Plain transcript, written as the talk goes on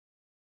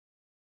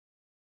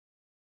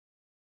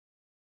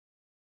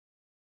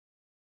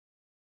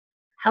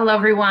Hello,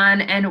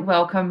 everyone, and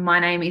welcome. My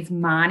name is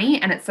Marnie,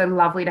 and it's so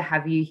lovely to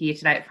have you here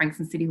today at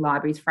Frankston City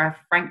Libraries for our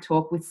Frank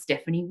Talk with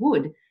Stephanie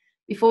Wood.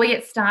 Before we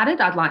get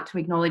started, I'd like to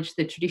acknowledge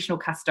the traditional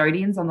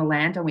custodians on the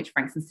land on which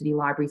Frankston City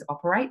Libraries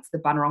operates, the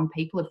Bunurong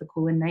people of the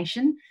Kulin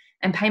Nation,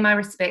 and pay my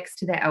respects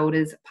to their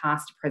elders,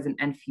 past, present,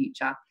 and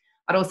future.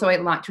 I'd also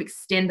like to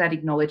extend that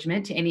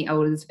acknowledgement to any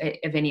elders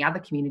of any other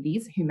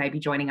communities who may be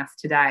joining us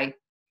today.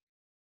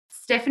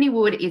 Stephanie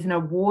Wood is an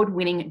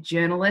award-winning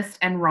journalist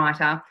and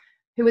writer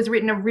who has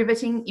written a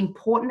riveting,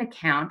 important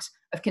account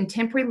of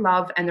contemporary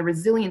love and the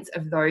resilience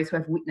of those who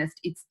have witnessed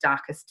its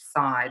darkest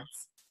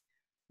sides.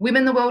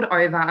 Women the world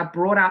over are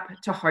brought up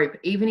to hope,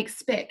 even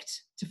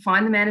expect, to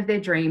find the man of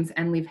their dreams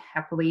and live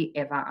happily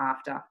ever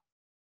after.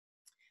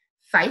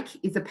 Fake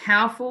is a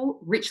powerful,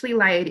 richly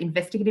layered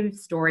investigative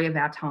story of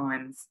our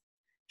times,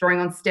 drawing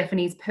on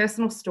Stephanie's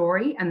personal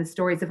story and the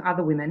stories of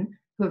other women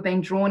who have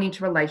been drawn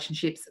into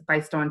relationships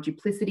based on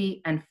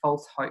duplicity and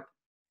false hope.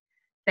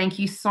 Thank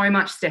you so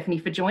much, Stephanie,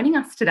 for joining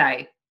us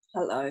today.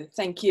 Hello,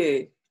 thank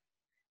you.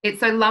 It's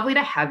so lovely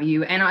to have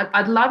you. And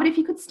I'd love it if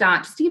you could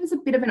start just to give us a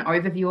bit of an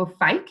overview of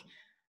Fake,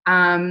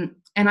 and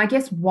I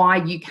guess why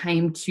you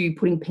came to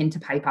putting pen to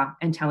paper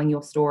and telling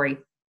your story.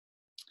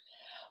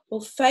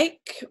 Well,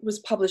 Fake was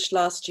published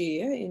last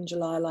year, in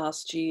July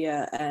last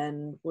year,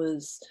 and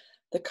was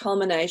the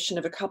culmination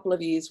of a couple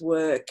of years'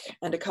 work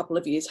and a couple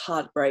of years'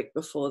 heartbreak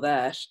before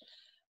that.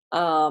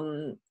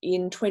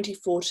 In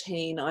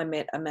 2014, I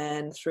met a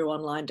man through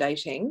online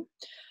dating.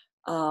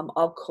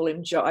 I'll call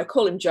him Joe. I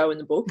call him Joe in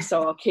the book,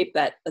 so I'll keep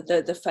that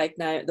the fake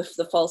name,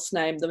 the false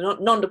name, the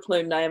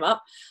non-de-plume name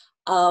up.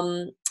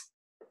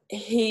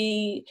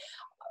 He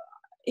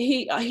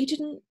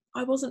didn't.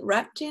 I wasn't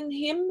wrapped in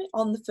him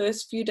on the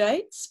first few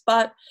dates,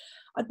 but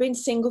I'd been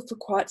single for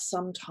quite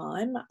some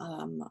time.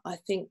 I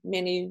think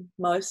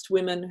most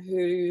women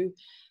who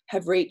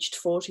have reached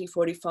 40,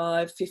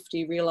 45,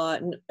 50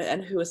 realize,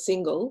 and who are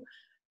single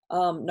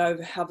know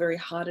how very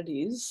hard it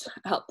is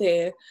out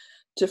there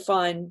to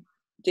find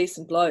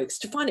decent blokes,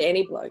 to find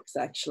any blokes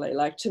actually.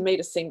 Like, to meet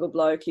a single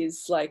bloke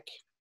is like,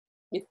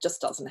 it just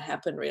doesn't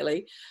happen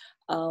really.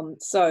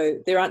 So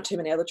there aren't too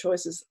many other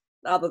choices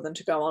other than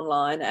to go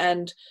online.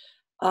 And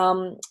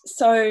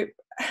so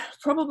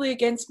probably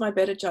against my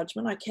better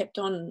judgment, I kept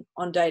on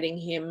dating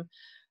him.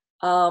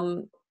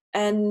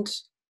 And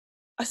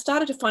I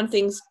started to find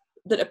things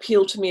that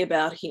appealed to me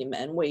about him,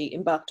 and we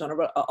embarked on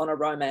a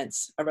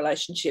romance, a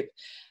relationship.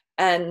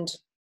 And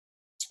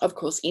of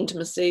course,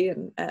 intimacy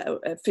and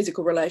a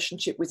physical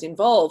relationship was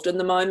involved. And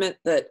the moment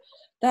that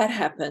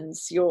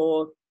happens,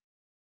 the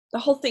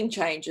whole thing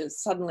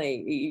changes.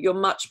 Suddenly, you're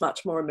much,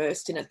 much more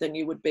immersed in it than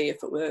you would be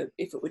if it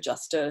were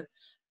just a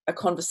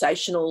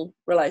conversational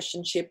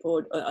relationship,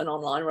 or an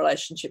online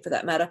relationship for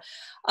that matter.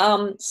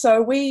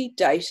 So we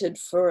dated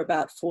for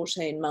about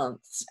 14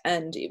 months,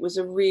 and it was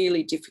a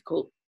really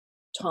difficult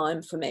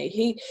time for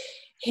me.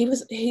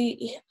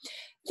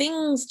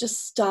 Things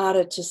just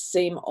started to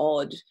seem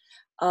odd.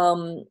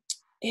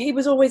 He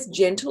was always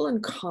gentle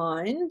and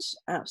kind,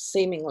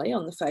 seemingly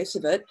on the face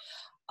of it.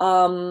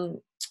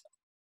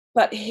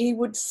 But he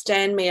would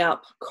stand me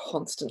up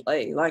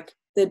constantly. Like,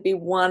 there'd be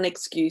one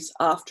excuse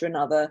after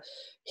another.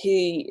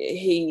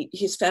 He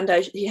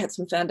had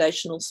some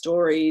foundational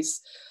stories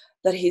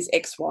that his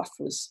ex-wife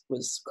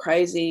was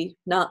crazy,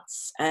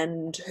 nuts,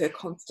 and her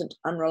constant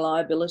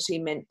unreliability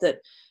meant that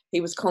he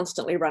was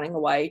constantly running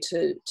away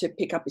to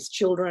pick up his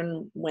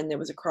children when there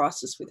was a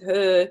crisis with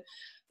her.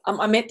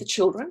 I met the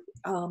children,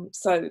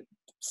 so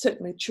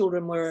certainly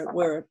children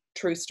were a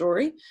true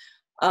story.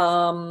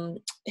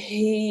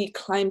 He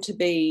claimed to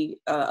be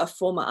a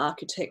former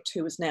architect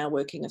who was now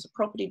working as a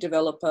property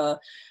developer,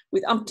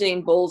 with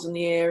umpteen balls in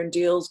the air and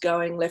deals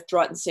going left,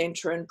 right and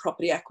centre, and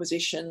property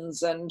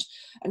acquisitions and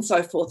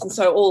so forth. And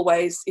so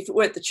always, if it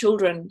weren't the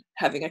children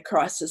having a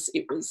crisis,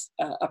 it was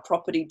a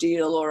property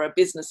deal or a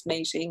business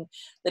meeting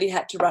that he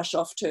had to rush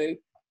off to.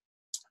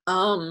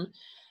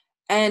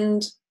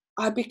 And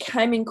I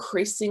became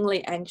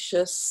increasingly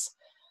anxious.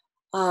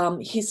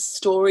 His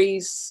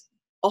stories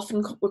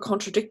often were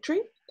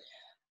contradictory.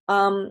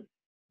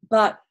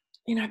 But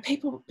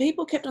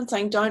people kept on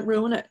saying, don't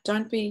ruin it,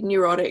 don't be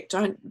neurotic,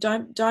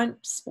 don't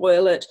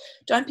spoil it,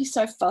 don't be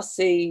so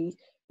fussy,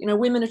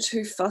 women are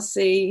too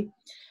fussy.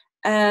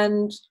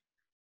 And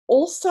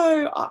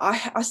also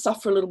I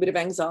suffer a little bit of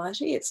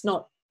anxiety. It's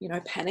not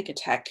panic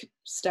attack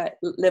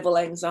level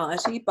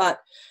anxiety, but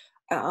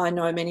I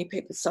know many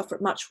people suffer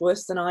it much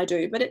worse than I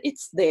do, but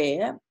it's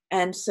there,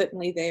 and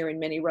certainly there in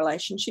many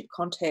relationship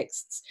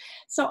contexts.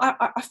 So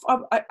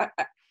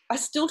I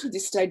still to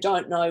this day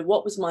don't know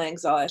what was my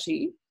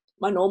anxiety,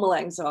 my normal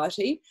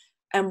anxiety,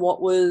 and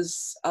what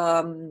was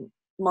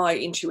my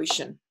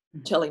intuition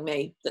telling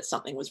me that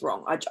something was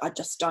wrong. I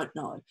just don't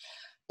know.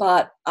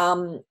 But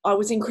I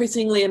was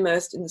increasingly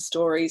immersed in the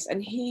stories,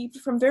 and he,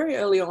 from very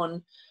early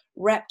on,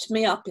 wrapped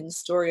me up in the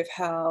story of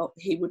how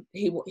he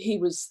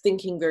was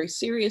thinking very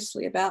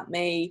seriously about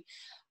me.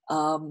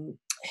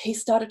 He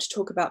started to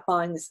talk about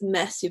buying this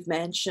massive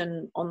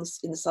mansion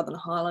in the Southern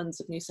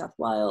Highlands of New South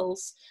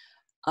Wales.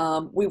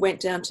 we went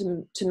down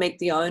to meet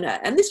the owner,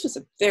 and this was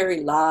a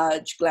very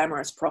large,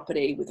 glamorous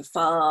property with a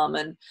farm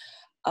and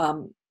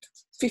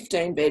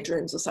 15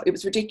 bedrooms or so. It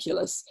was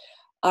ridiculous.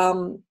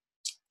 And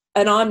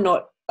I'm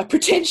not a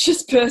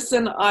pretentious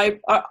person. I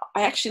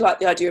actually like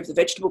the idea of the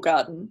vegetable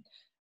garden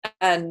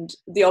and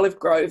the olive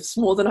groves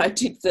more than I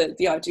did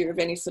the idea of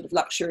any sort of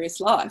luxurious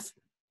life.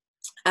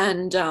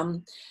 And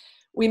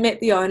we met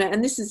the owner,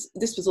 and this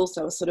was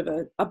also a sort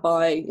of a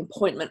by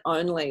appointment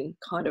only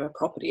kind of a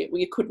property.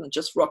 You couldn't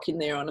just rock in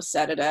there on a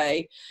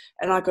Saturday.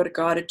 And I got a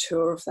guided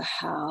tour of the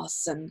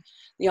house, and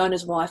the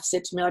owner's wife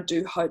said to me, "I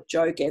do hope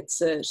Joe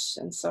gets it."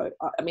 And so,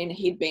 I mean,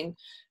 he'd been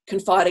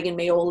confiding in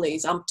me all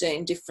these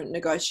umpteen different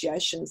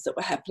negotiations that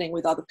were happening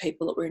with other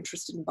people that were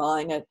interested in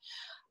buying it.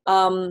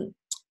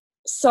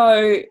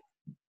 So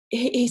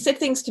he said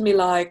things to me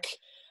like,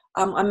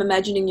 "I'm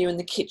imagining you in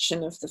the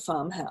kitchen of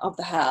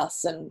the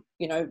house, and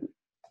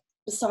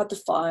beside the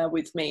fire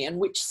with me, and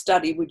which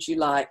study would you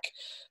like?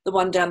 The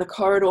one down the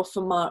corridor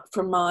from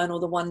mine, or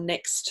the one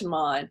next to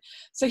mine?"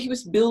 So he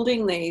was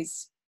building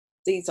these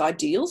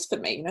ideals for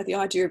me. The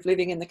idea of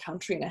living in the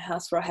country in a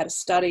house where I had a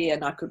study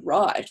and I could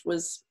write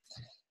was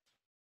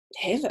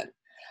heaven.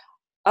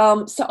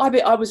 So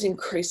I was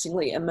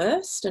increasingly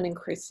immersed and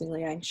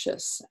increasingly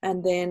anxious,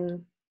 and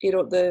then it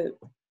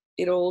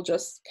all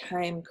just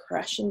came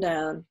crashing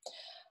down.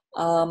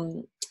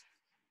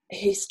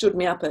 He stood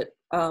me up at.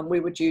 We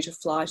were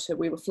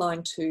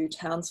flying to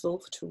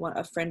Townsville to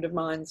a friend of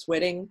mine's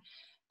wedding,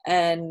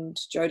 and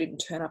Joe didn't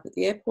turn up at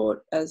the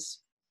airport as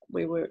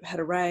we had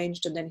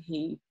arranged, and then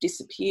he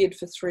disappeared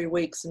for 3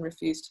 weeks and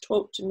refused to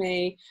talk to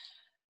me.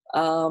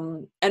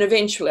 And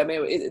eventually, I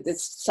mean,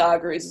 this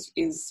saga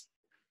is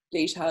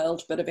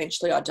detailed, but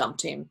eventually I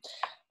dumped him.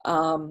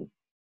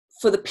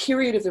 For the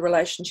period of the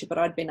relationship,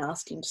 I'd been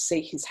asking to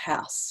see his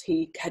house.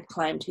 He had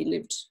claimed he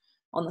lived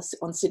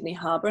on Sydney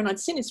Harbour, and I'd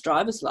seen his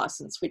driver's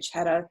licence, which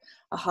had a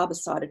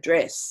harbourside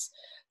address.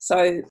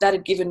 So that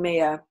had given me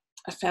a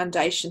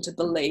foundation to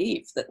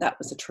believe that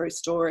was a true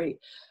story.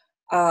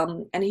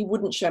 And he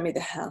wouldn't show me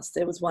the house.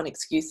 There was one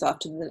excuse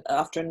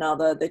after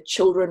another. The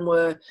children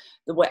were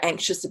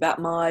anxious about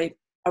my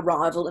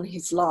arrival in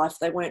his life.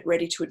 They weren't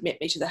ready to admit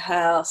me to the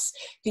house.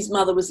 His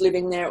mother was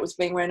living there. It was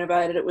being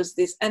renovated. It was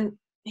this. And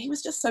he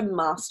was just so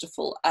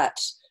masterful at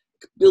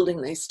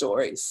building these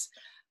stories.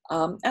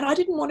 And I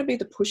didn't want to be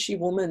the pushy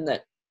woman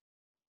that,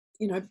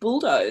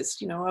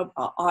 bulldozed.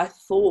 I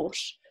thought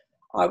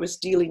I was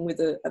dealing with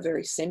a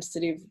very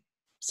sensitive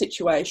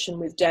situation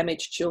with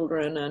damaged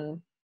children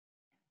and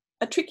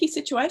a tricky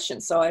situation.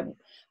 So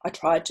I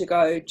tried to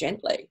go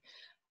gently.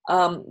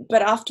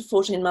 But after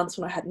 14 months,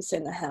 when I hadn't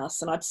seen the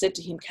house, and I'd said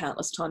to him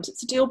countless times,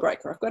 "It's a deal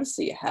breaker. I've got to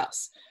see your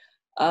house."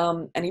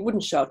 And he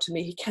wouldn't show it to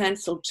me. He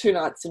cancelled 2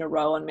 nights in a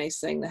row on me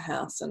seeing the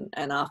house. And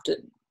after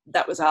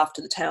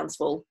the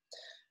Townsville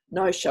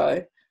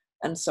no-show.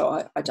 And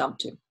so I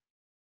dumped him.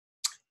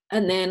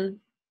 And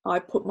then I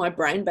put my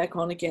brain back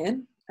on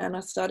again, and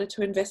I started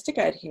to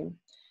investigate him.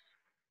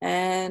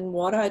 And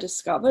what I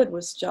discovered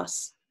was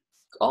just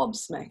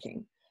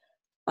gobsmacking.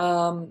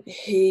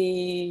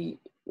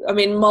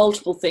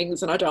 Multiple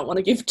things, and I don't want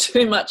to give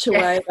too much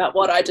away about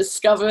what I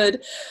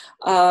discovered.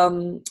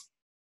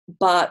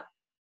 But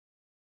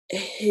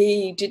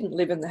he didn't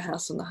live in the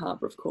house on the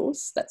harbour, of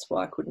course. That's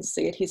why I couldn't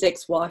see it. His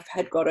ex-wife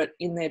had got it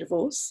in their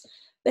divorce.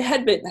 There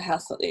had been the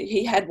house.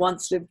 He had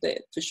once lived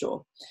there, for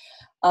sure.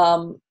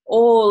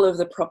 All of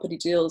the property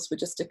deals were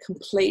just a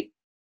complete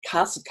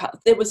cast of cards.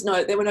 There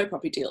were no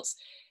property deals.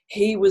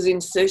 He was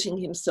inserting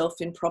himself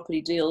in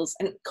property deals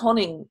and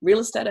conning real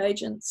estate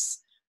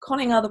agents,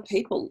 conning other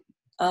people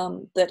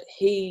that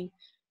he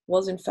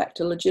was in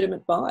fact a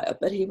legitimate buyer,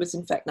 but he was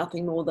in fact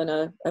nothing more than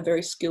a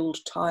very skilled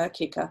tire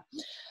kicker.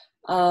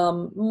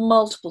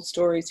 Multiple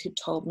stories he'd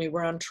told me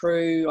were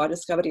untrue. I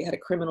discovered he had a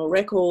criminal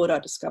record. I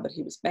discovered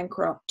he was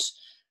bankrupt.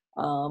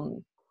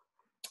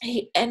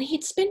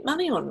 He'd spent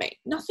money on me.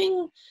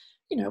 Nothing,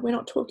 we're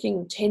not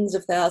talking tens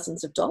of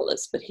thousands of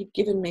dollars, but he'd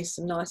given me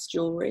some nice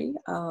jewellery.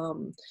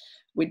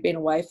 We'd been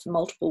away for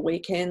multiple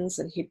weekends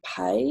and he'd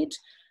paid.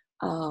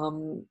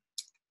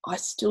 I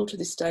still to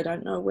this day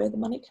don't know where the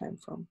money came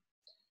from.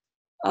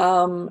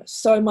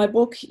 So my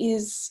book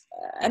is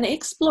an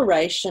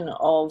exploration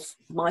of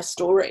my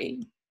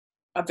story.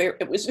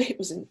 It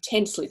was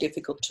intensely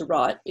difficult to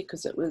write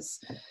because it was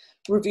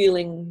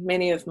revealing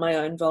many of my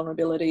own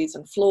vulnerabilities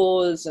and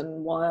flaws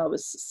and why I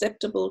was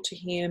susceptible to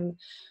him.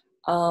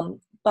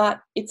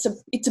 But it's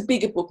a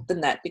bigger book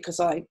than that because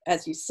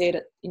as you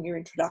said in your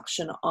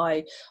introduction,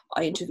 I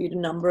interviewed a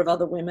number of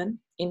other women,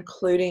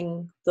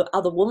 including the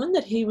other woman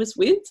that he was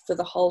with for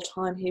the whole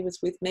time he was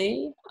with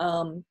me.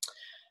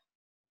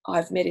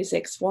 I've met his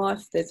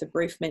ex-wife. There's a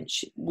brief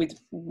mention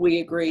we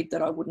agreed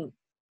that I wouldn't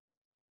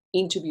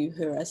interview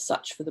her as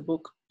such for the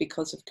book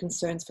because of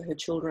concerns for her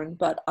children.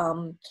 But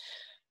I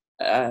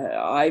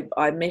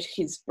met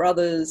his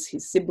brothers,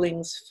 his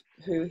siblings,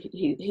 who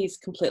he's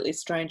completely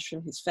estranged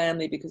from his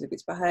family because of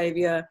his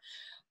behaviour.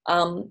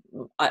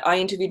 I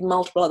interviewed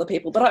multiple other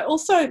people, but I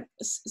also,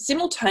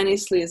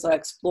 simultaneously as I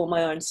explore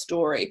my own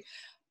story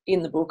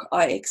in the book,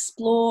 I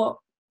explore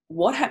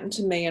what happened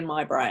to me and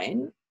my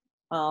brain,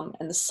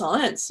 and the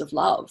science of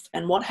love,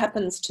 and what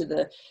happens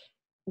to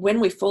when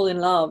we fall in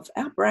love,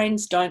 our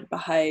brains don't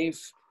behave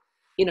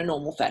in a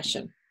normal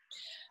fashion.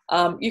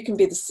 You can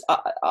be this.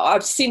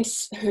 I've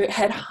since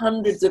had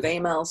hundreds of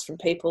emails from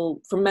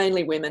people, from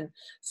mainly women,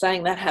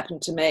 saying that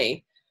happened to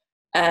me,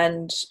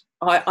 and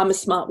I'm a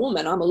smart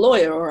woman. I'm a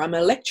lawyer, or I'm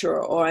a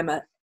lecturer, or I'm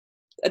a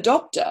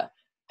doctor.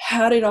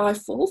 How did I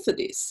fall for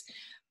this?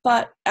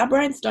 But our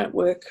brains don't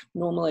work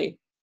normally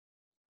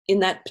in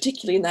that,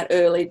 particularly in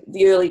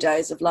the early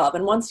days of love.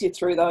 And once you're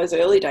through those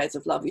early days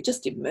of love, you're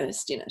just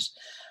immersed in it.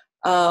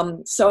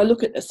 So I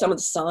look at some of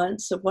the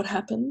science of what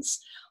happens.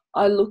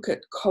 I look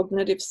at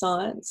cognitive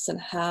science and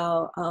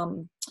how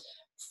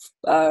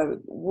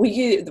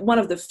one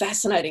of the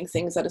fascinating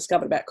things I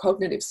discovered about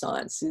cognitive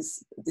science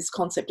is this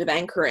concept of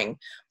anchoring,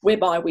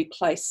 whereby we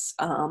place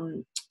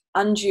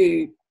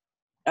undue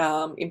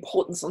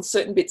importance on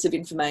certain bits of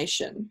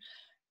information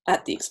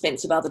at the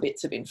expense of other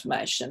bits of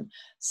information.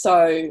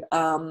 So,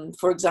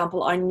 for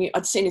example,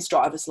 I'd seen his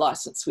driver's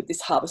license with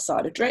this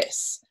Harbourside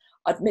address.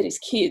 I'd met his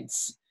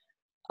kids.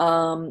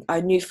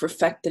 I knew for a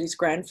fact that his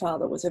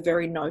grandfather was a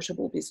very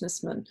notable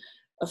businessman.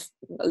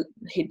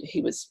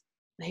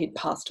 He'd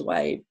passed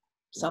away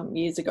some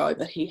years ago,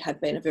 but he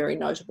had been a very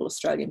notable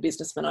Australian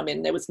businessman. I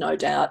mean, there was no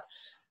doubt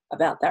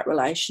about that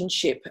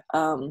relationship.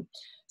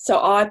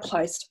 So I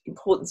placed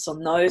importance on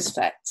those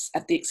facts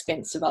at the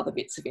expense of other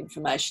bits of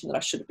information that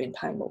I should have been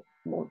paying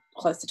more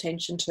close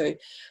attention to.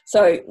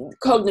 So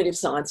cognitive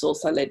science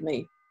also led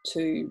me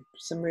to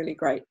some really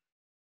great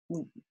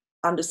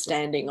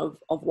understanding of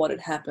what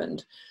had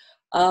happened.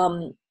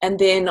 And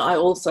then I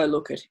also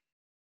look at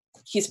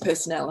his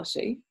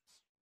personality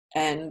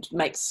and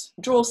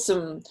draw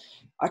some,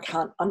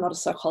 I'm not a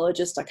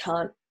psychologist, I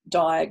can't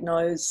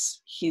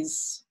diagnose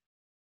his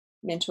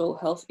mental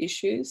health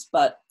issues,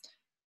 but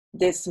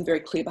there's some very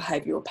clear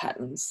behavioural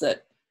patterns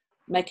that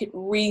make it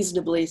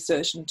reasonably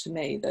certain to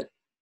me that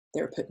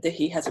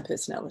he has a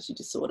personality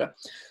disorder.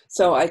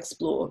 So I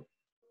explore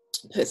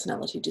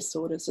personality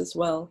disorders as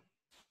well.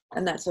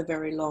 And that's a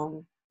very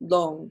long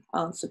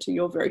answer to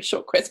your very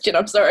short question.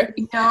 I'm sorry.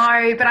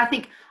 No, but I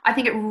think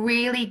it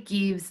really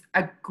gives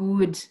a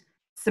good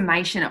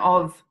summation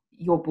of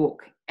your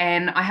book.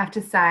 And I have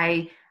to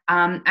say,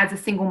 as a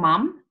single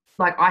mum,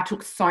 like, I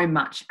took so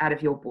much out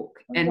of your book,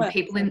 and wow.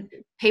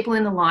 people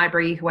in the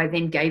library who I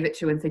then gave it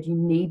to and said, you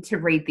need to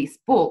read this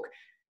book,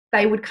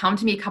 they would come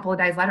to me a couple of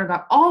days later and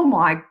go, oh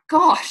my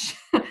gosh.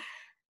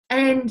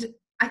 And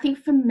I think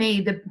for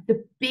me,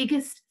 the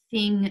biggest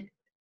thing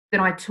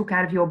that I took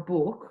out of your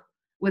book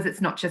was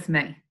it's not just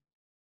me.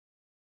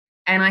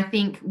 And I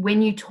think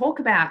when you talk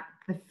about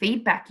the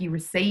feedback you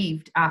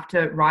received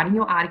after writing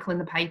your article in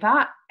the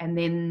paper, and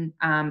then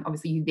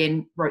obviously you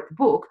then wrote the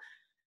book,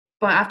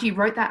 but after you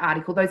wrote that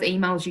article, those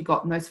emails you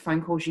got and those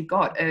phone calls you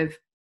got of,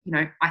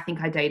 I think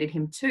I dated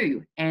him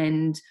too.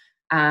 And,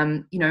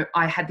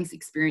 I had this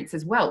experience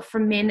as well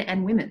from men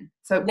and women.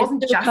 So it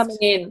wasn't just coming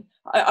in.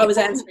 I was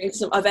answering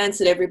I've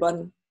answered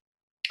everyone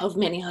of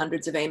many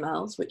hundreds of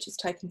emails, which has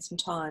taken some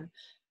time.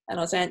 And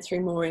I was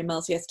answering more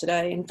emails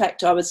yesterday. In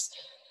fact, I was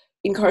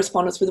in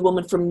correspondence with a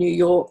woman from New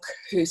York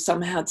who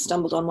somehow had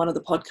stumbled on one of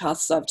the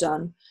podcasts I've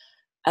done,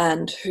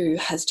 and who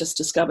has just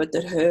discovered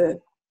that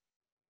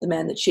the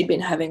man that she'd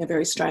been having a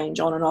very strange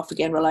on and off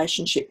again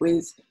relationship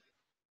with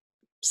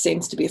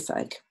seems to be a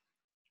fake.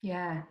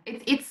 Yeah,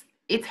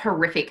 it's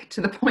horrific, to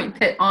the point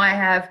that I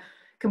have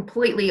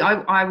completely,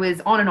 I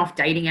was on and off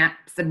dating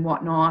apps and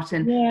whatnot,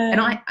 and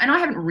I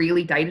haven't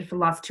really dated for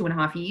the last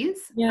 2.5 years.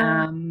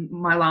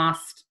 My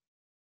last,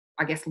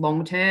 I guess,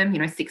 long term,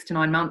 6 to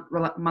 9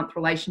 month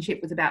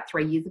relationship was about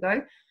 3 years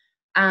ago.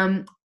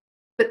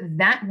 But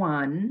that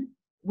one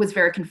was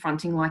very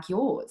confronting, like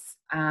yours.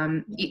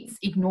 It's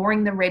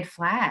ignoring the red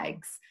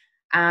flags.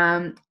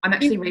 I'm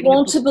actually reading.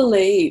 Want to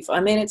believe.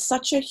 I mean, it's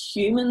such a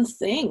human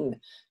thing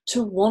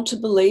to want to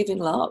believe in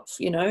love,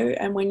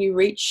 and when you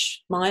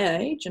reach my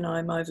age, and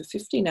I'm over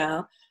 50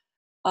 now,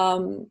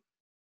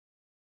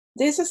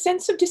 there's a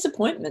sense of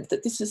disappointment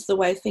that this is the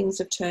way things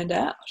have turned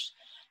out.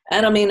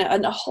 And I mean,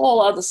 a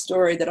whole other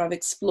story that I've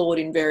explored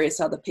in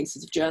various other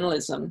pieces of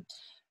journalism.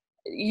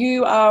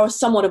 You are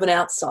somewhat of an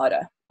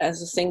outsider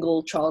as a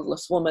single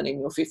childless woman in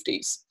your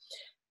 50s.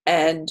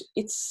 And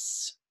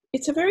it's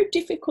a very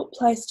difficult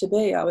place to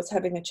be. I was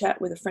having a chat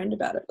with a friend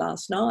about it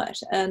last night,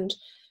 and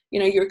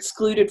you're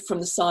excluded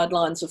from the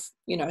sidelines of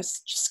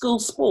school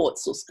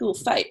sports or school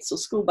fetes or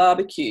school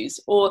barbecues,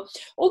 or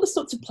all the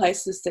sorts of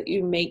places that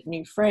you meet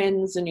new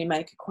friends and you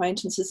make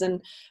acquaintances.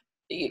 And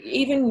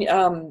even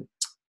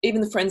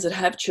the friends that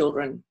have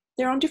children,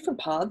 they're on different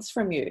paths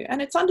from you,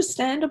 and it's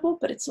understandable,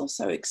 but it's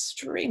also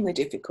extremely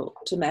difficult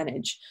to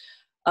manage.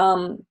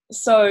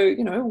 So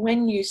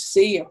when you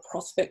see a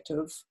prospect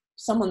of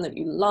someone that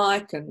you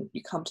like and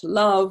you come to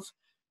love,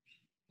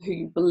 who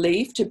you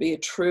believe to be a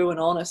true and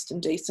honest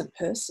and decent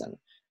person,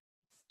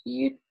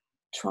 you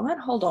try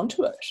and hold on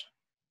to it.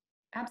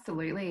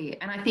 Absolutely.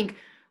 And I think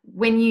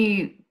when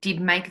you did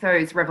make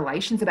those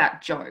revelations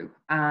about Joe,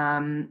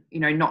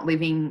 not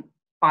living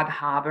by the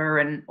harbour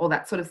and all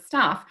that sort of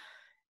stuff,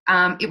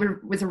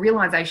 was a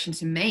realisation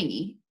to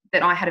me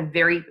that I had a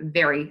very,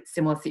 very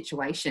similar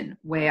situation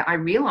where I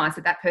realised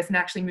that that person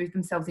actually moved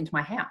themselves into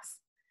my house.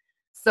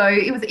 So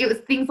it was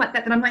things like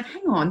that I'm like,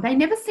 hang on, they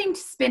never seem to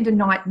spend a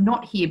night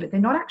not here, but they're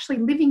not actually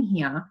living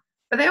here,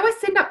 but they always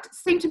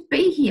seem to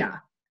be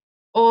here.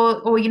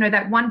 Or you know,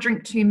 that one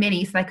drink too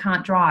many, so they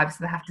can't drive, so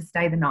they have to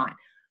stay the night.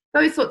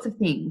 Those sorts of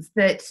things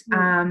that,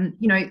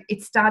 you know,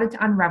 it started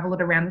to unravel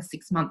at around the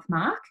 6-month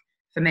mark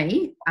for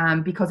me,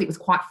 because it was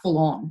quite full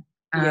on.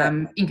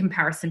 In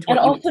comparison to and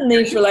what often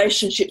these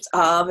relationships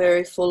are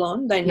very full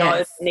on. They know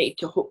Yes. they need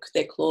to hook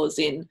their claws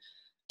in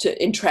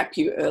to entrap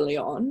you early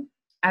on.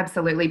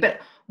 Absolutely.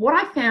 But what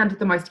I found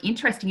the most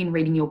interesting in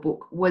reading your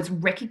book was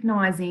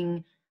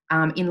recognizing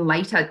in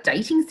later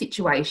dating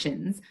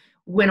situations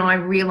when I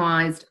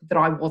realized that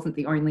I wasn't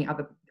the only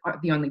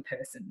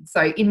person.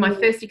 So in my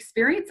first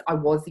experience, I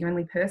was the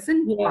only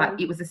person, but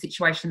it was a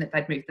situation that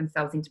they'd moved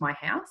themselves into my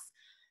house.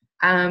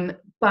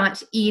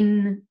 But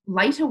in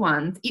later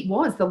ones, it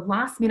was the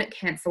last minute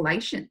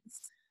cancellations.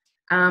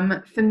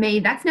 For me,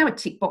 that's now a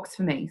tick box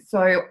for me.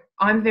 So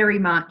I'm very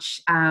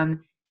much,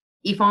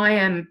 if I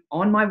am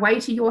on my way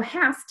to your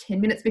house 10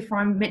 minutes before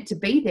I'm meant to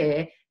be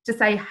there, to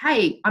say,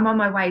 hey, I'm on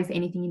my way. Is there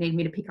anything you need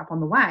me to pick up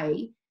on the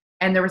way?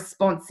 And the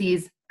response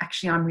is,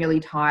 actually, I'm really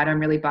tired. I'm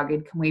really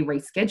buggered. Can we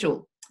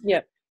reschedule?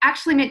 Yep.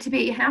 Actually meant to be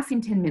at your house in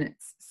 10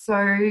 minutes. So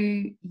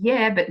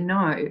yeah, but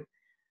no.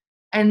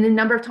 And the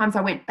number of times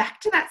I went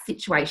back to that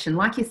situation,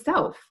 like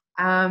yourself,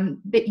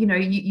 that, you know,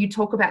 you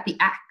talk about the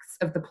acts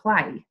of the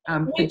play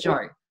for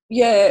Joe.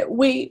 Yeah,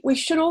 we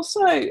should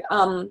also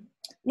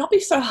not be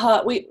so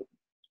hard.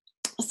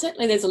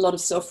 Certainly there's a lot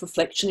of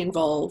self-reflection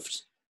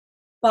involved,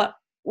 but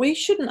we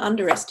shouldn't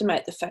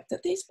underestimate the fact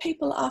that these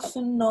people are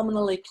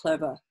phenomenally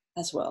clever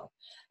as well.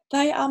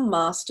 They are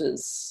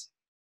masters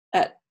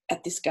at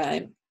this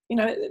game. You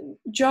know,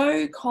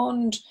 Joe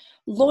conned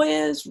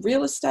lawyers,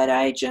 real estate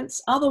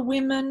agents, other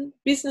women,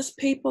 business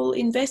people,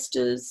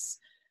 investors.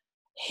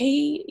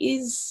 He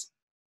is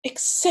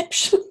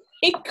exceptionally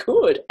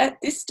good at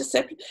this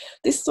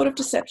sort of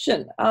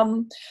deception.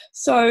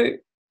 So,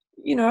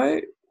 you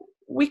know,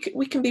 we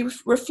can be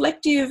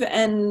reflective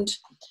and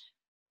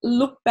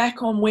look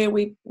back on where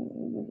we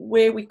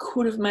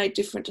could have made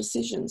different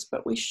decisions,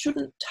 but we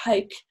shouldn't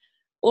take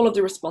all of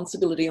the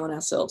responsibility on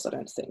ourselves, I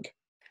don't think.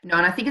 No,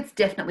 and I think it's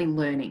definitely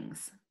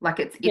learnings. Like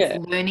it's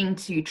learning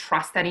to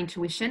trust that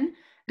intuition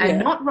and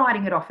not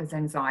writing it off as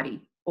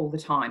anxiety all the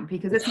time,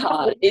 because it's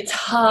hard. not. It's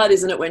hard,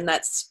 isn't it, when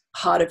that's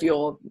part of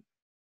your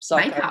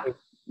makeup.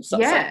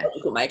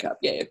 Psychological makeup.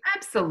 Yeah,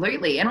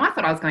 absolutely. And I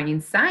thought I was going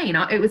insane.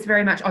 It was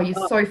very much, oh,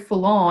 you're so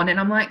full on. And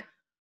I'm like,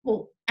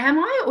 well, am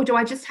I, or do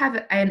I just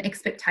have an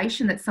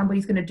expectation that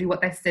somebody's going to do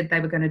what they said they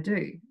were going to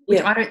do,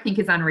 which I don't think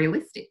is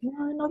unrealistic.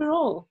 No, not at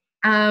all.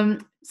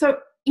 So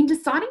in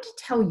deciding to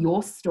tell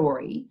your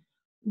story,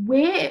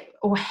 where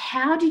or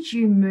how did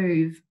you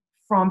move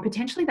from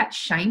potentially that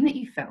shame that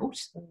you felt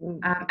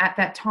at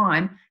that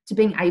time to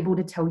being able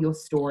to tell your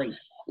story?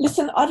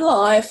 Listen, I'd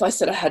lie if I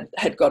said I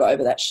had got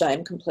over that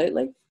shame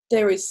completely.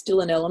 There is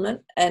still an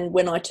element. And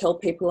when I tell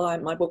people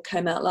my book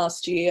came out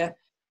last year,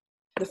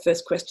 the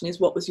first question is,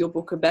 what was your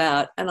book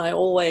about? And I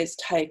always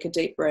take a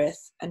deep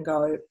breath and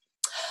go,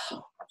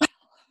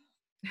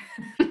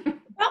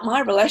 about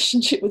my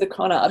relationship with a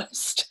con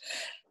artist.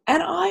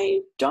 And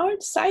I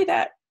don't say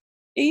that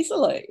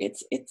easily.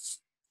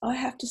 I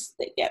have to,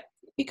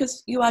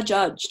 because you are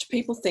judged.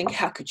 People think,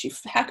 how could you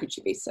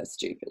be so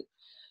stupid?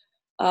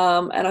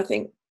 And I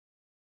think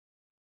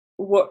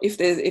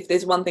if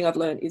there's one thing I've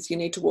learned is you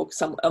need to walk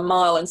a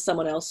mile in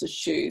someone else's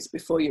shoes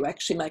before you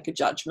actually make a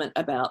judgment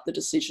about the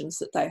decisions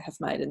that they have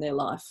made in their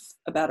life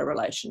about a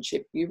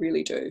relationship. You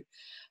really do.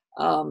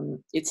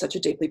 It's such a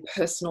deeply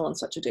personal and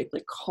such a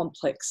deeply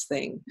complex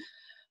thing.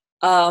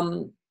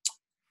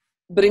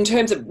 But in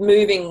terms of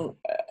moving,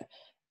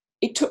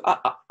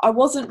 I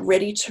wasn't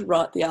ready to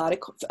write the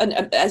article.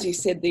 And as you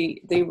said,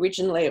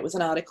 originally it was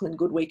an article in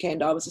Good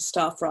Weekend. I was a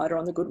staff writer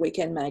on the Good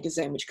Weekend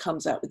magazine, which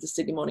comes out with the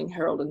Sydney Morning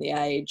Herald and the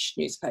Age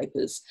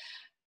newspapers.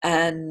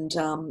 And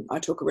I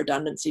took a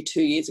redundancy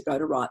 2 years ago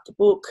to write the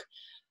book.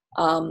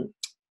 The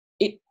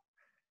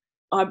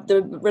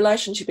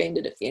relationship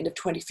ended at the end of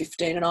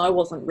 2015, and I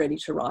wasn't ready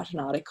to write an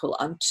article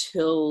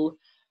until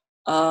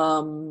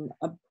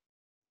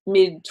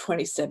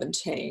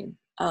mid-2017.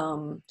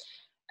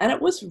 And it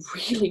was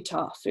really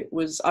tough.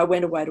 I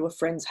went away to a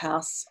friend's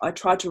house. I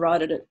tried to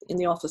write it in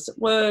the office at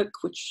work,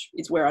 which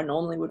is where I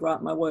normally would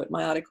write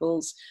my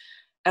articles.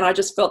 And I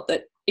just felt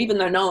that even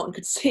though no one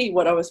could see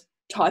what I was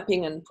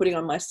typing and putting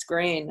on my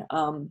screen,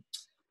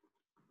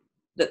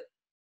 that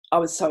I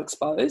was so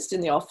exposed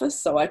in the office.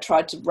 So I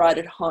tried to write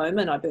at home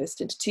and I burst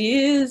into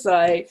tears.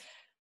 I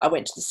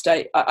went to the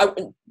state. I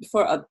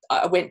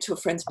went to a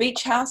friend's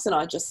beach house and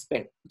I just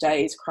spent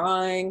days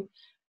crying.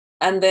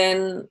 And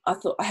then I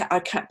thought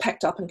I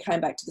packed up and came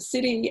back to the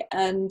city,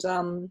 and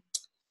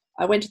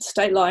I went to the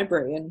State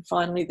Library, and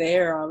finally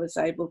there I was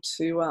able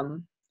to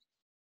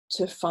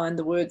find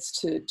the words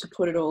to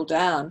put it all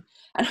down.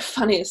 And a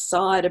funny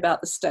aside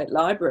about the State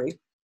Library,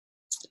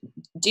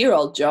 dear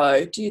old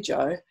Joe,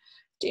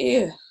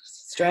 dear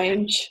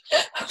strange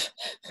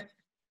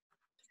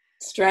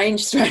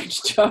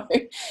Joe,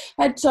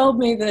 had told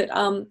me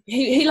that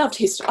he loved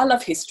history. I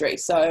love history,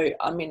 so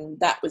I mean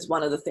that was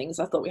one of the things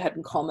I thought we had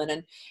in common.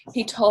 And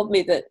he told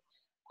me that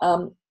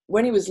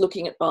when he was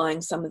looking at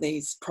buying some of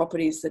these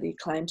properties that he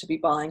claimed to be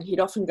buying, he'd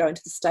often go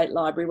into the State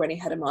Library when he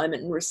had a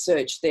moment and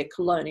research their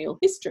colonial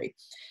history.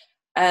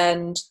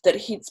 And that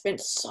he'd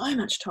spent so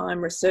much time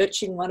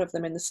researching one of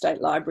them in the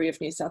State Library of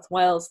New South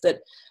Wales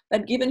that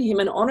they'd given him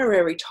an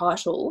honorary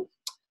title,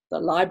 the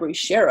Library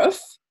Sheriff,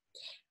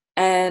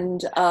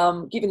 and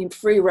given him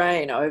free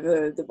rein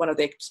over one of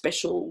their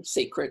special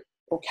secret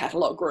or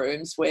catalogue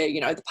rooms where,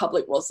 you know, the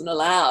public wasn't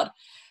allowed.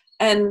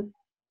 And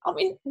I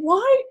mean,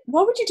 why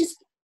would you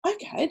just,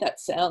 okay,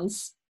 that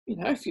sounds, you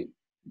know,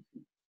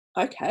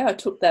 okay, I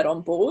took that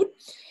on board.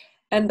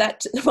 And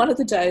that one of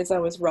the days I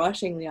was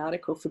writing the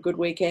article for Good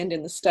Weekend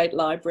in the State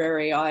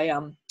Library, I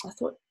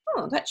thought,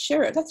 oh, that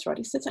sheriff, that's right.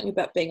 He said something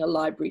about being a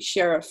library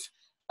sheriff.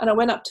 And I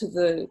went up to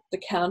the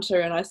counter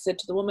and I said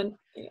to the woman,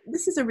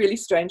 this is a really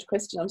strange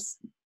question.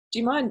 Do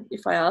you mind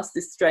if I ask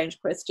this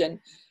strange question?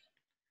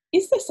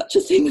 Is there such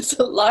a thing as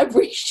a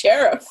library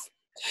sheriff?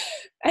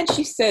 And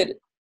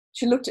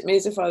she looked at me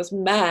as if I was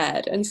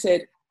mad and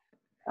said,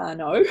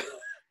 no.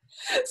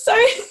 So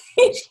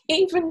he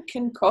even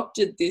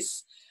concocted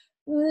this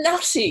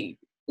nutty,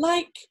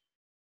 like,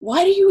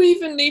 why do you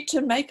even need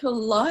to make a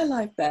lie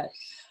like that?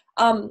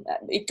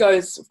 It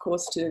goes, of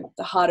course, to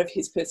the heart of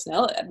his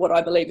personality, what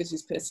I believe is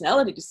his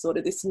personality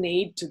disorder, this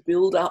need to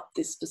build up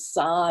this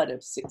facade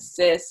of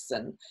success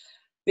and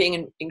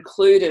being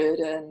included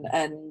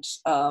and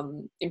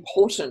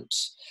important.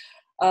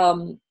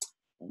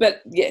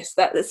 But yes,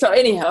 so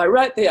anyhow,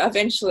 I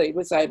eventually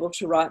was able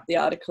to write the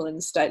article in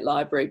the State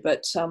Library,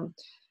 but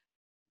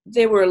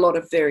there were a lot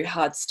of very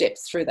hard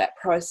steps through that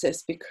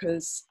process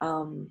because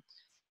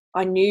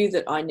I knew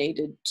that I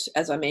needed,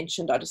 as I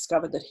mentioned, I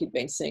discovered that he'd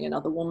been seeing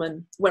another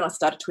woman. When I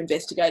started to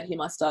investigate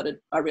him,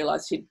 I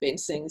realised he'd been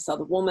seeing this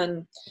other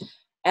woman.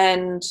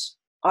 And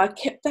I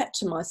kept that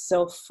to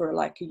myself for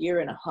like a year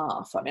and a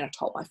half. I mean, I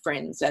told my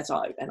friends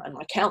and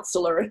my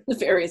counsellor and the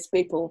various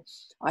people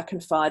I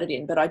confided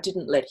in, but I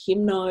didn't let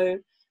him know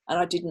and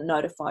I didn't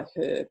notify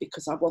her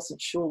because I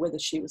wasn't sure whether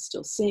she was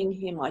still seeing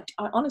him. I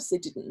honestly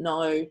didn't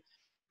know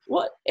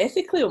what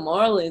ethically or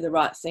morally the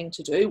right thing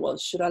to do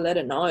was. Should I let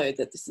her know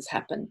that this has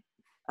happened?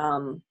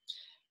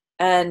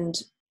 And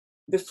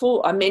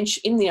before I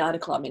mentioned in the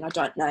article, I mean,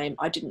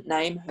 I didn't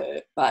name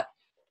her, but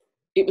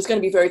it was going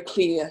to be very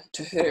clear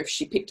to her if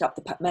she picked up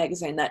the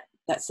magazine that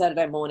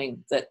Saturday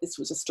morning that this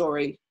was a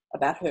story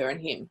about her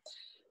and him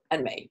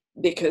and me,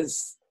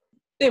 because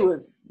there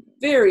were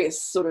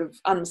various sort of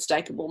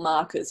unmistakable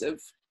markers of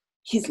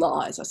his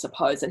lies, I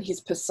suppose, and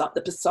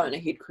the persona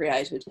he'd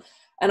created.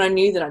 And I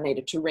knew that I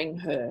needed to ring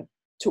her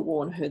to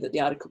warn her that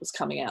the article was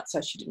coming out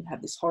so she didn't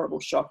have this horrible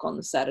shock on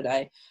the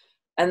Saturday.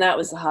 And that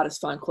was the hardest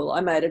phone call.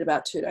 I made it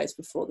about 2 days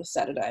before the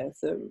Saturday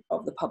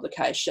of the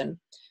publication.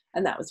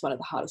 And that was one of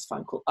the hardest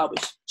phone calls. I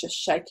was just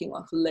shaking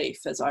like a leaf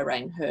as I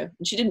rang her.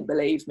 And she didn't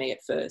believe me at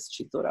first.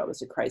 She thought I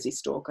was a crazy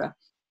stalker.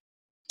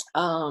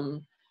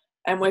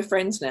 And we're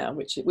friends now,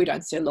 which we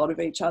don't see a lot of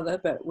each other,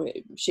 but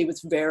she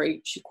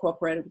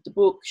cooperated with the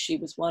book. She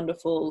was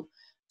wonderful,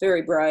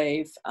 very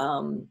brave.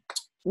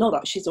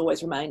 She's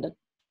always remained,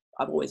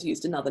 I've always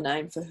used another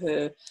name for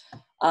her.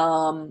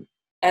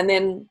 And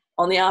then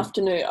on the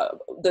afternoon,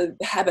 the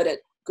habit at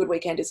Good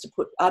Weekend is to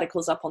put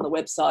articles up on the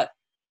website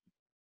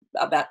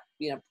about,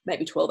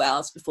 maybe 12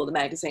 hours before the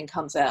magazine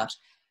comes out.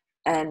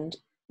 And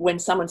when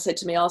someone said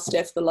to me, oh,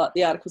 Steph,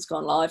 the article's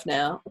gone live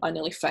now, I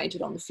nearly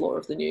fainted on the floor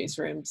of the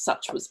newsroom.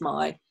 Such was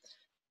my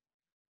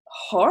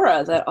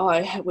horror that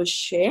I was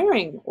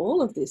sharing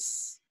all of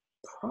this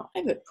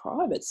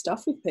private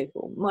stuff with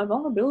people, my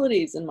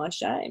vulnerabilities and my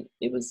shame.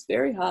 It was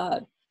very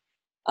hard.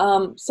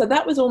 So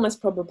that was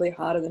almost probably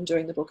harder than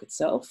doing the book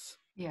itself,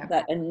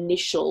 that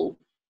initial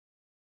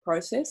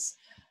process.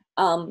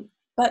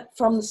 But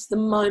from the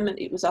moment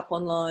it was up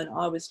online,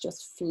 I was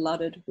just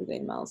flooded with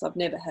emails. I've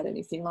never had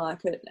anything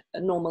like it.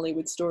 Normally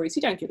with stories,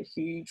 you don't get a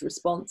huge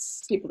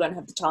response. People don't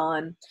have the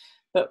time.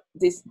 But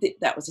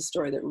that was a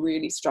story that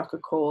really struck a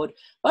chord,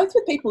 both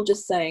with people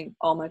just saying,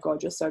 oh my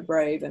God, you're so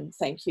brave and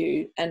thank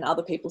you, and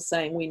other people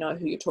saying, we know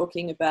who you're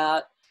talking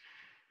about,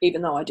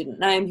 even though I didn't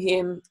name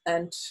him,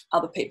 and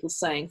other people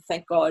saying,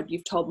 thank God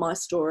you've told my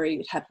story,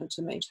 it happened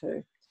to me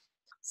too.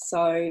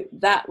 So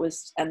that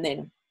was, and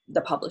then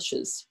the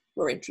publishers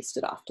were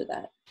interested after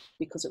that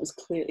because it was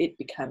clear it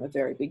became a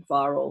very big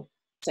viral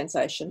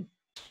sensation.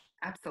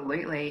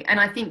 Absolutely. And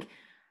I think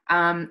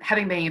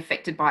having been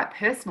affected by it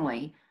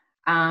personally,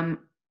 I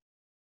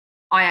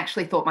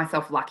actually thought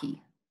myself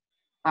lucky.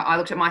 I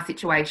looked at my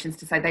situations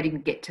to say they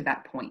didn't get to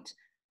that point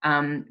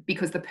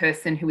because the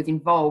person who was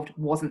involved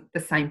wasn't the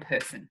same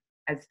person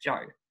as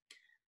Joe.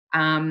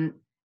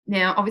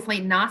 Now,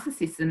 obviously,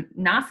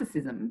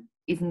 narcissism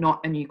is not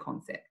a new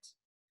concept.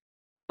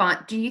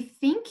 But do you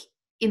think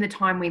in the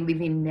time we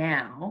live in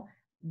now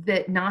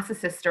that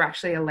narcissists are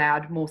actually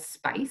allowed more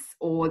space,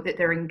 or that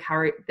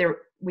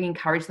we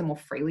encourage them more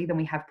freely than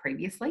we have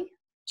previously?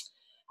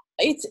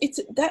 It's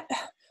that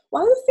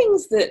one of the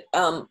things that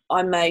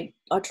I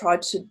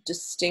tried to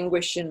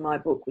distinguish in my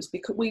book was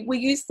because we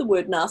use the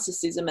word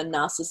narcissism and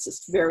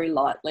narcissist very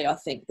lightly, I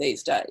think,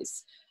 these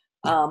days.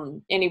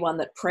 Anyone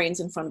that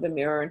preens in front of a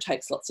mirror and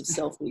takes lots of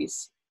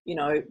selfies,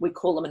 we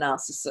call them a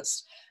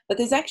narcissist. But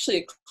there's actually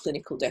a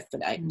clinical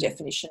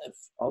definition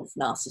of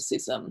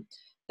narcissism.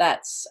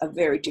 That's a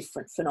very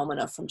different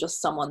phenomena from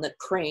just someone that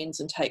preens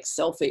and takes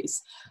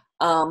selfies.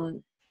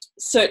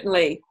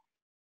 Certainly,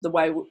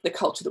 the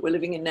culture that we're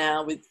living in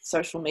now with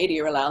social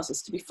media allows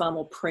us to be far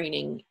more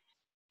preening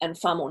and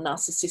far more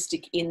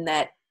narcissistic in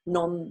that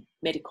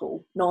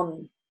non-medical,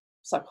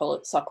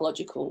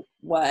 non-psychological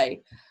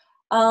way.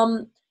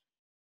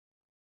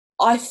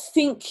 I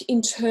think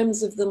in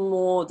terms of the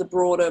more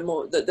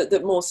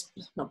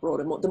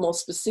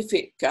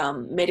specific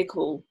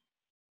medical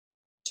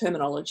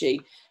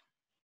terminology,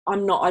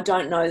 I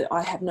don't know.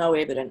 I have no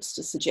evidence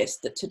to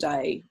suggest that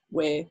today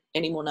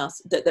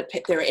that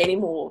there are any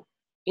more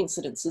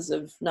incidences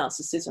of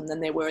narcissism than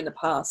there were in the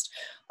past.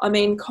 I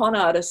mean, con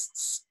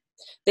artists,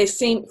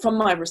 from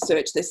my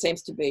research, there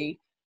seems to be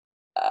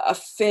a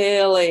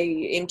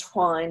fairly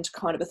entwined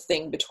kind of a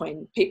thing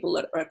between people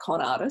that are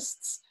con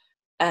artists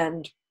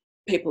and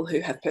people who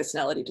have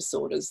personality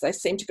disorders. They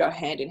seem to go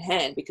hand in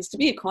hand, because to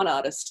be a con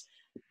artist,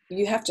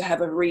 you have to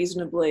have a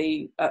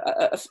reasonably,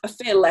 a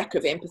fair lack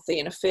of empathy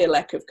and a fair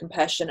lack of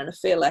compassion and a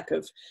fair lack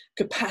of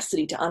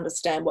capacity to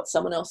understand what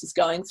someone else is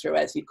going through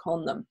as you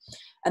con them.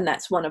 And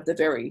that's one of the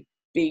very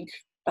big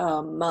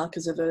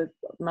markers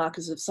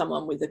of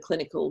someone with a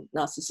clinical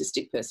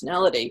narcissistic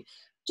personality,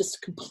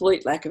 just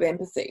complete lack of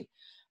empathy.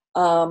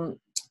 And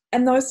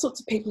those sorts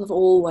of people have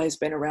always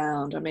been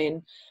around. I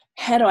mean,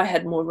 had I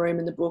had more room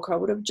in the book, I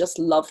would have just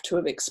loved to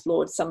have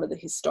explored some of the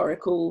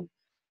historical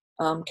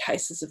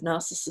cases of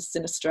narcissists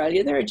in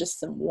Australia. There are just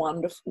some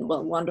wonderful's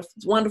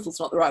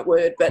not the right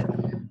word, but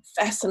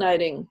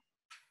fascinating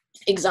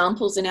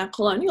examples in our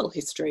colonial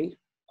history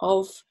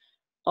of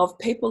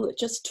people that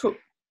just took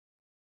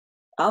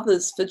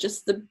others for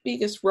just the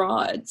biggest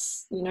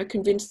rides,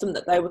 convinced them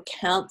that they were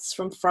counts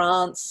from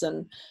France.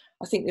 And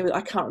I think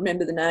I can't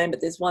remember the name, but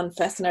there's one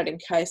fascinating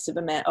case of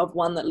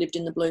one that lived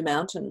in the Blue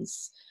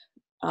Mountains,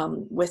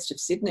 west of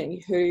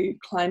Sydney, who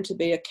claimed to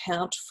be a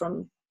count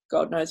from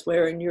God knows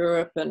where in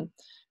Europe and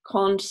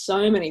conned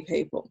so many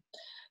people.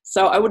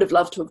 So I would have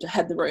loved to have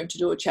had the room to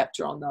do a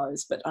chapter on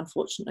those, but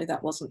unfortunately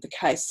that wasn't the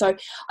case. So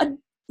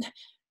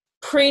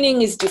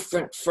preening is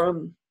different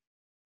from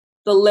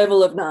the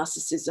level of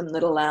narcissism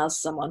that allows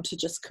someone to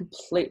just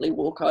completely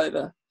walk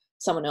over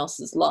someone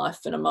else's life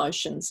and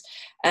emotions.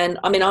 And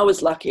I mean, I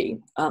was lucky.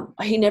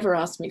 He never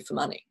asked me for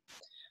money.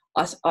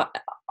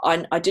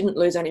 I didn't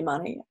lose any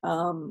money,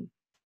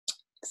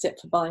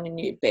 except for buying a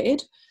new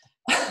bed.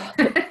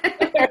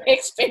 A very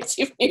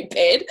expensive new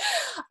bed.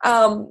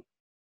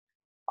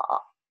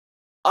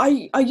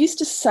 I used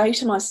to say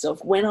to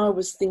myself, when I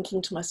was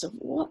thinking to myself,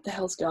 what the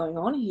hell's going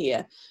on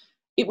here?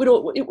 It would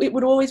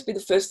always be the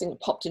first thing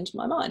that popped into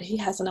my mind. He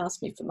hasn't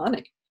asked me for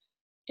money.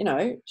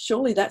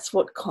 Surely that's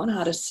what con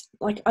artists,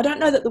 like, I don't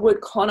know that the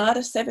word con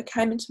artist ever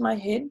came into my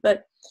head,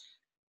 but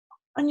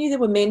I knew there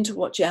were men to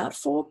watch out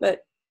for, but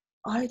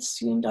I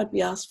assumed I'd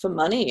be asked for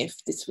money if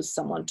this was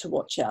someone to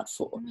watch out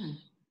for.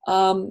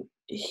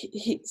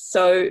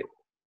 So,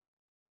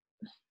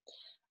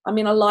 I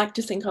mean, I like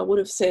to think I would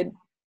have said,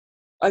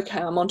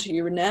 okay, I'm onto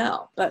you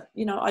now. But,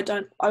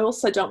 I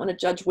also don't want to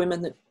judge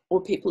women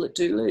or people that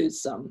do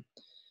lose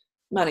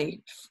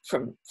money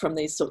from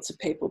these sorts of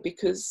people,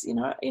 because,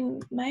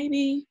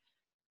 maybe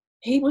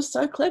he was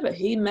so clever.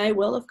 He may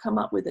well have come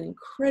up with an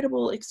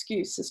incredible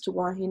excuse as to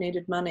why he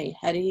needed money.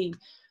 Had he,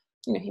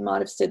 he might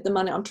have said, the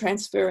money, I'm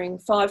transferring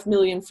 5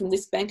 million from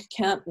this bank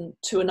account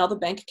to another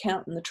bank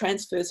account, and the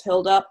transfer's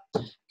held up.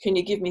 Can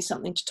you give me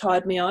something to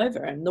tide me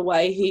over? And the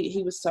way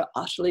he was so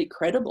utterly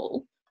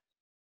credible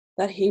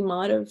that he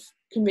might have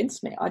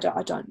convinced me. I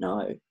don't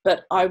know.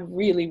 But I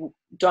really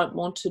don't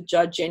want to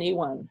judge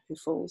anyone who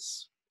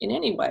falls in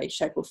any way,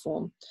 shape or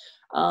form.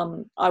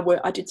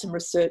 I did some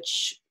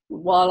research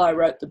while I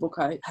wrote the book.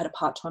 I had a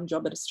part-time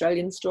job at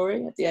Australian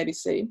Story at the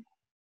ABC.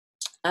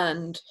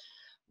 And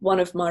one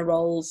of my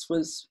roles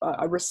was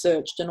I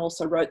researched and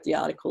also wrote the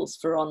articles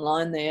for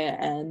online there.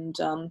 And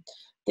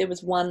there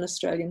was one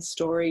Australian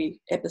Story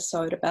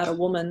episode about a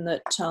woman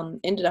that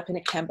ended up in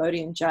a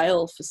Cambodian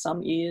jail for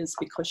some years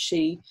because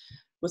she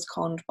was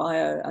conned by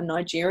a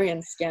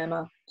Nigerian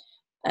scammer.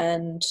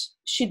 And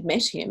she'd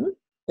met him,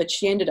 but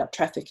she ended up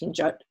trafficking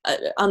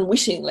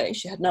unwittingly.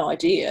 She had no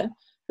idea,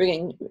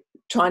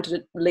 trying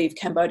to leave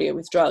Cambodia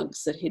with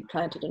drugs that he'd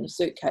planted in a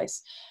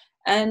suitcase.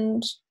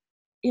 And,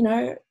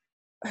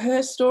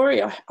 her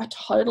story, I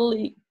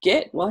totally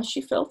get why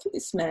she fell for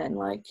this man.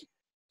 Like,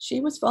 she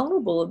was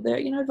vulnerable.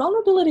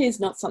 Vulnerability is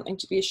not something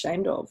to be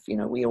ashamed of.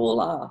 We all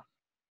are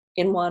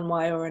in one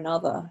way or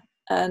another.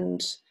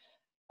 And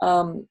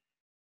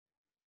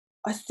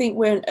I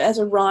think as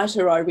a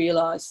writer, I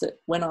realised that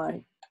when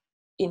I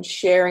in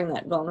sharing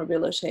that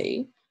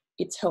vulnerability,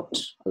 it's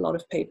helped a lot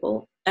of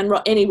people. And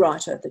any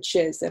writer that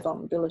shares their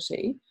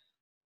vulnerability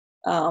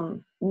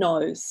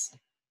knows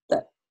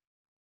that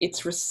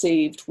it's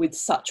received with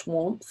such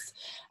warmth.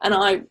 And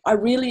I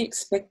really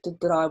expected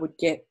that I would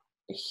get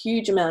a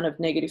huge amount of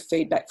negative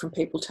feedback from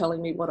people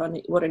telling me what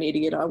an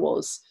idiot I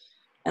was.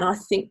 And I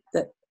think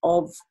that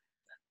of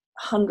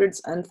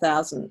hundreds and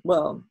thousands,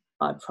 well,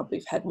 I've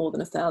probably had more than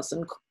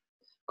 1,000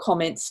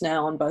 comments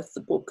now on both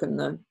the book and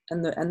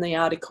the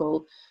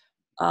article,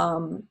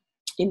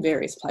 in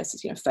various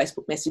places,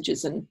 Facebook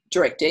messages and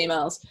direct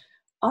emails,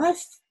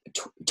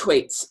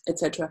 tweets,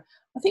 etc.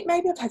 I think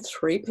maybe I've had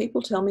 3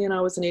 people tell me and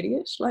I was an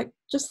idiot. Like,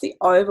 just the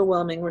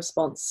overwhelming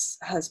response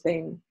has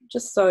been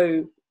just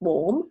so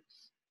warm,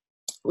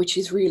 which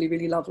is really,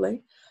 really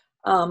lovely.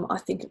 I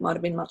think it might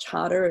have been much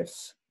harder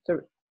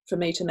for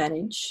me to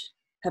manage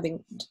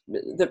having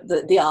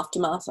the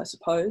aftermath, I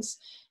suppose,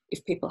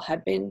 if people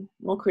had been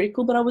more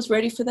critical, but I was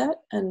ready for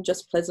that and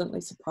just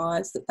pleasantly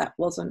surprised that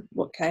wasn't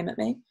what came at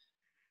me.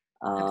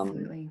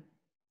 Absolutely.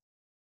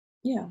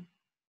 Yeah.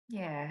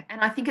 Yeah. And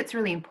I think it's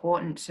really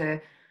important to,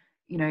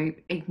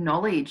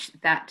 acknowledge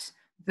that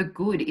the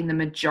good in the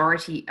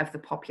majority of the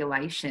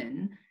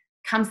population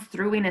comes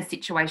through in a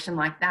situation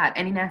like that.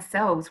 And in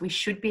ourselves, we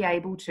should be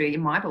able to,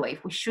 in my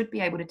belief, we should be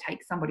able to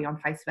take somebody on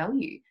face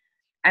value.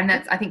 And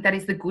I think that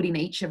is the good in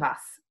each of us.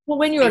 Well,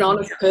 when you're an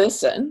honest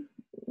person,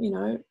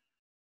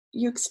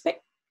 you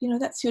expect,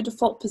 that's your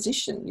default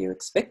position. You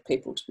expect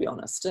people to be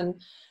honest.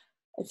 And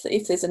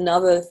if there's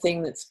another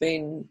thing that's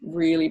been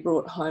really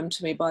brought home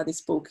to me by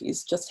this book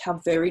is just how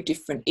very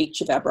different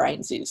each of our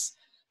brains is.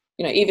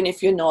 Even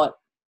if you're not,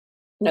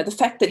 the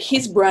fact that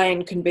his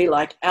brain can be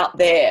like out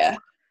there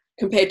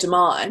compared to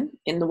mine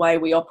in the way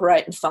we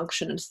operate and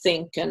function and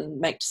think and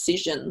make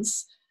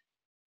decisions,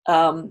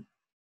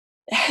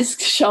 has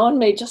shown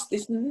me just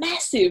this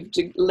massive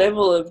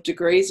level of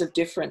degrees of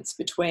difference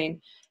between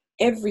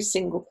every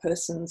single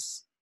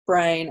person's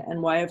brain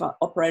and way of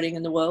operating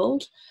in the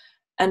world.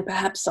 And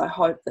perhaps I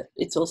hope that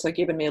it's also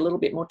given me a little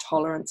bit more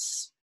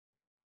tolerance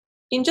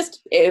in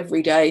just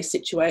everyday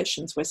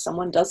situations where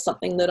someone does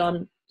something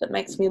that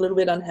makes me a little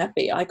bit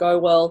unhappy. I go,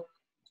 well,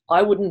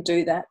 I wouldn't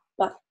do that,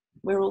 but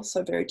we're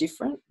also very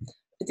different.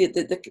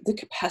 The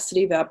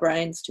capacity of our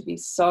brains to be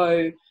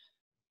so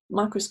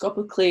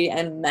microscopically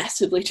and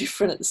massively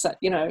different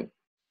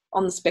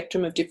on the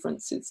spectrum of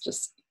difference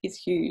is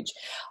huge.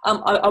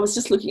 I was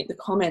just looking at the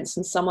comments,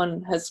 and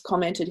someone has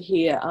commented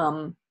here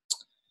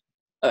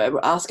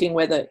asking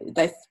whether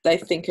they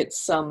think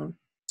it's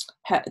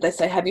they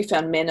say, have you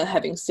found men are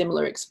having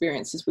similar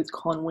experiences with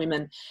con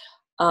women?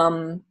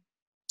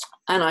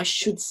 And I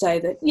should say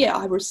that, yeah,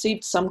 I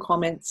received some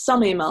comments,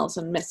 some emails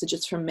and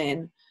messages from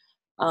men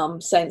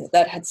saying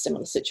that had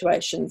similar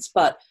situations.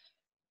 But,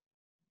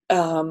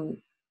 and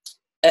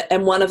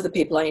one of the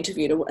people I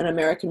interviewed, an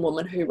American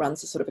woman who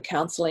runs a sort of a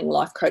counselling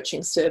life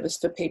coaching service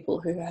for people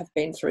who have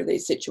been through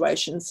these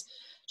situations,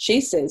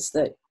 she says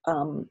that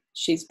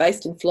she's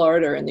based in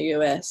Florida in the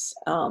US,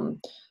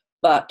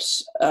 but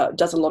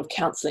does a lot of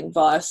counselling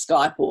via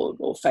Skype or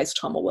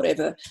FaceTime or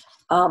whatever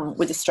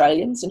with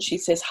Australians. And she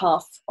says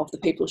half of the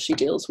people she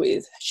deals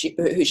with,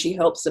 who she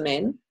helps, are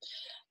men.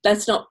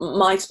 That's not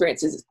my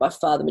experience. Is by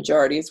far the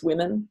majority is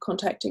women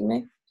contacting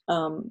me.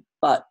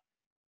 But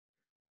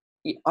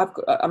I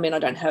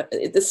don't have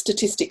the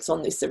statistics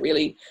on this. Are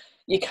really,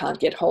 you can't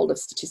get hold of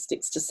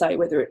statistics to say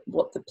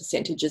what the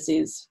percentages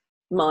is.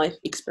 My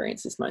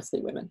experience is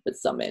mostly women, but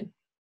some men.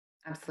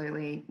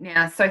 Absolutely.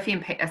 Now,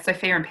 Sophia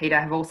and Peter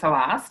have also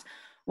asked,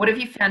 what have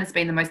you found has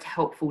been the most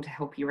helpful to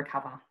help you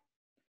recover?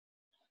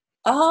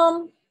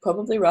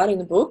 Probably writing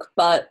the book,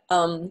 but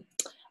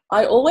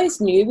I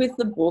always knew with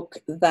the book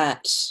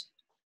that,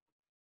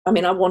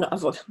 I'd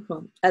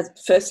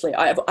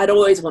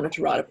always wanted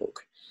to write a book.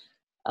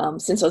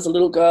 Since I was a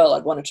little girl,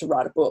 I'd wanted to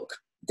write a book.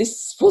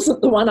 This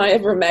wasn't the one I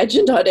ever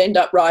imagined I'd end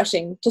up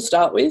writing to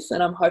start with,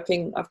 and I'm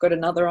hoping I've got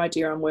another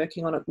idea I'm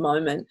working on at the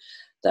moment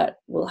that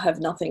will have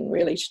nothing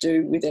really to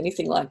do with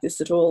anything like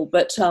this at all.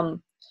 But so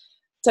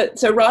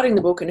writing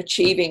the book and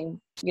achieving,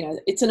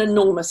 it's an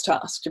enormous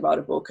task to write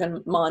a book,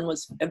 and mine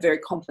was a very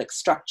complex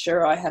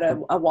structure. I had a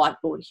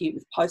whiteboard here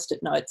with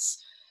Post-it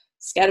notes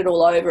scattered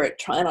all over it,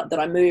 that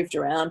I moved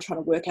around, trying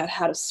to work out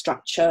how to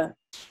structure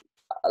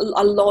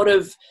a lot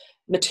of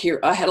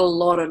material. I had a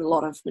lot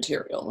of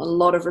material, a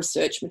lot of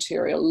research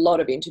material, a lot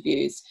of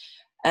interviews,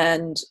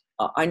 and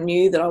I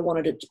knew that I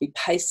wanted it to be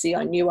pacey.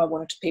 I knew I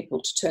wanted people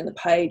to turn the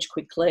page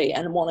quickly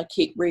and want to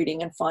keep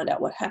reading and find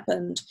out what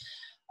happened.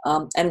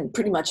 And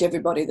pretty much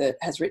everybody that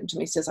has written to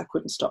me says I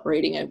couldn't stop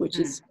reading it, which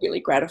is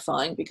really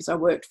gratifying because I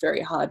worked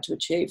very hard to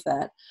achieve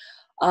that.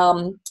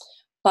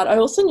 But I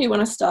also knew when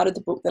I started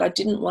the book that I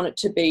didn't want it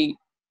to be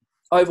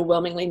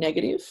overwhelmingly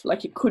negative.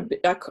 Like it could be,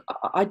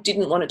 I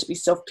didn't want it to be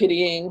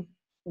self-pitying,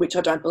 which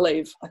I don't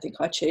believe. I think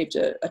I achieved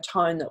a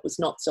tone that was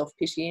not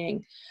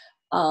self-pitying.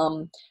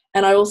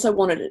 And I also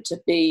wanted it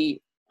to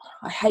be,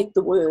 I hate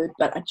the word,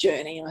 but a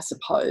journey, I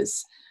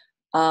suppose.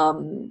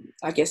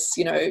 I guess,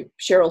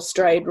 Cheryl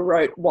Strayed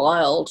wrote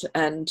Wild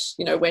and,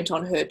 went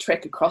on her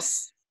trek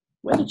across,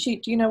 do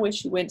you know where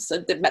she went? So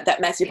that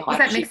massive hike.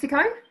 Was that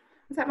Mexico?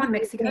 Was that one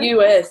Mexico? The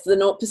US,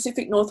 the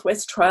Pacific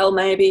Northwest Trail,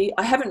 maybe.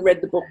 I haven't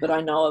read the book, but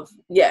I know of,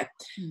 yeah.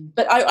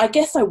 But I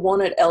guess I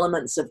wanted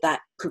elements of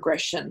that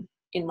progression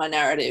in my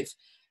narrative.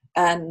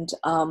 And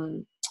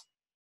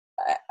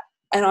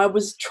I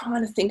was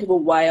trying to think of a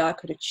way I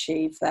could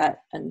achieve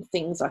that and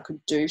things I could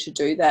do to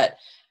do that.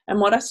 And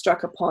what I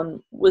struck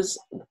upon was,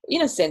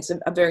 in a sense,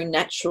 a very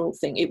natural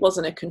thing. It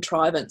wasn't a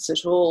contrivance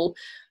at all.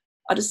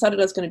 I decided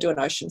I was going to do an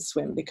ocean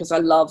swim because I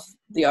love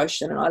the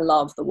ocean and I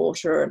love the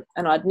water.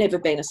 And I'd never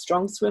been a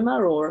strong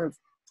swimmer or a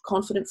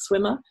confident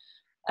swimmer.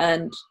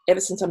 And ever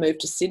since I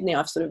moved to Sydney,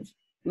 I've sort of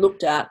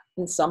looked out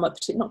in summer,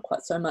 not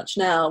quite so much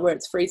now where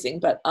it's freezing,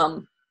 but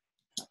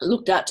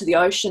looked out to the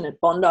ocean at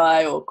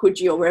Bondi or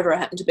Coogee or wherever I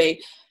happen to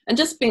be, and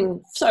just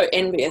been so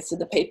envious of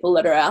the people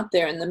that are out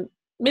there in the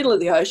middle of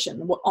the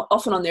ocean,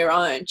 often on their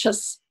own,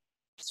 just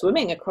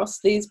swimming across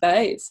these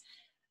bays.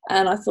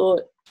 And I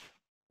thought,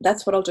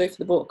 that's what I'll do for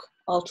the book.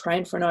 I'll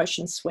train for an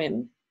ocean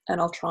swim,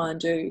 and I'll try and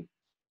do,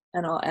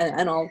 and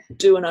I'll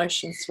do an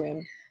ocean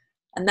swim,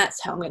 and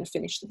that's how I'm going to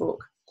finish the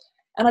book.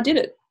 And I did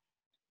it.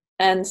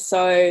 And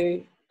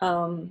so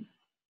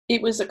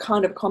it was a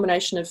kind of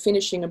combination of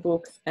finishing a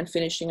book and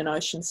finishing an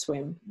ocean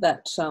swim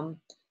that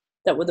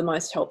were the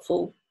most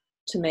helpful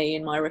to me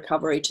in my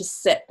recovery, to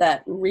set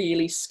that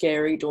really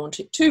scary,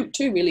 daunting, two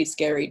really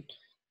scary,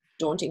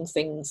 daunting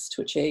things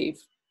to achieve: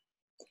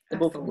 the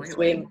book and the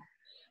swim.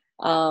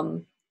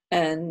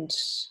 And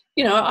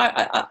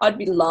I'd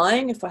be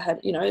lying if I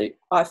had,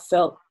 I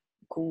felt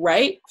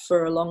great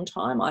for a long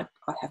time. I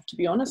have to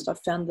be honest, I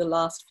found the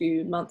last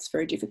few months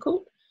very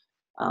difficult,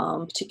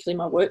 particularly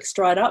my work's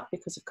dried up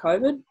because of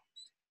COVID.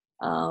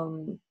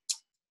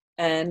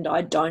 And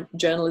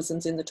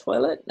journalism's in the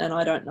toilet, and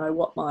I don't know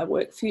what my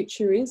work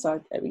future is.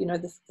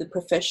 The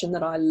profession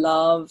that I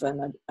love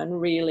and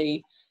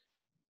really,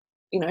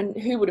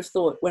 who would have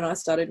thought when I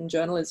started in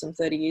journalism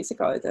 30 years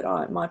ago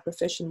that my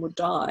profession would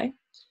die?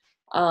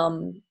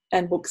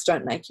 And books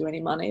don't make you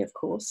any money, of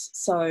course.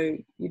 So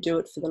you do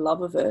it for the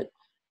love of it.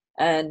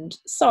 And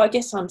so I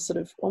guess I'm sort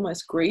of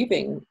almost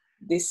grieving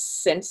this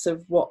sense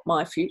of what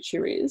my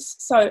future is.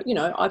 So,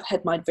 I've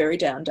had my very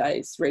down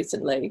days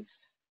recently.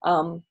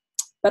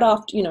 But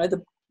after,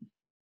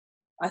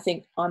 I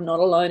think I'm not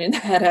alone in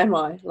that, am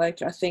I?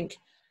 Like, I think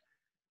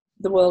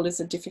the world is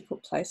a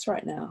difficult place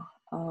right now.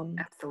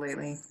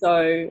 Absolutely.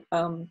 So,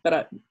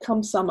 but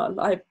come summer,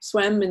 I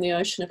swam in the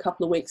ocean a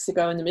couple of weeks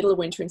ago in the middle of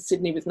winter in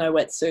Sydney with no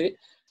wetsuit,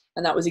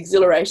 and that was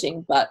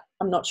exhilarating, but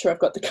I'm not sure I've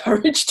got the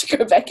courage to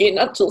go back in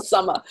until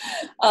summer.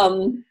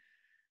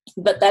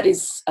 But that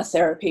is a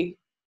therapy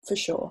for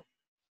sure.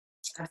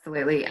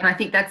 Absolutely. And I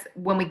think that's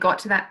when we got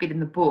to that bit in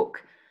the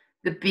book,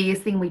 the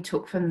biggest thing we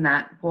took from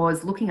that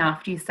was looking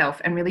after yourself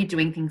and really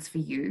doing things for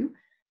you.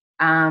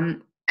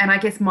 And I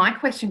guess my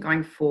question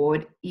going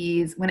forward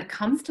is, when it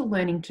comes to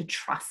learning to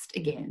trust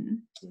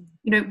again,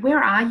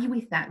 where are you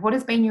with that? What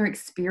has been your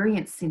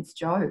experience since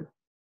Joe?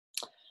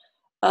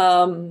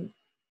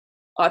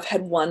 I've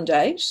had one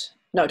date.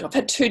 No, I've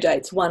had two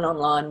dates, one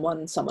online,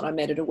 one someone I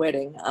met at a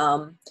wedding.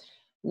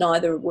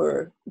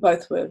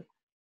 Both were,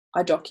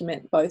 I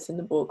document both in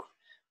the book,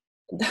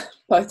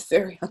 both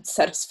very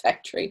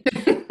unsatisfactory.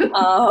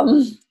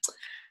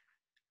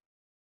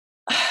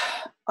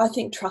 I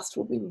think trust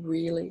will be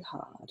really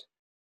hard.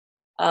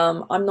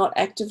 I'm not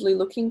actively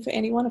looking for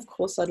anyone. Of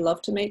course, I'd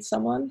love to meet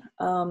someone,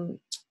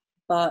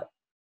 but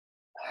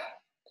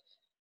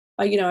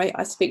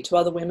I speak to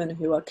other women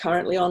who are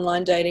currently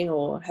online dating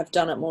or have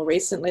done it more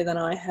recently than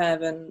I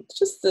have, and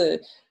just they're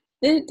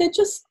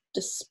just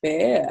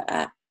despair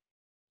at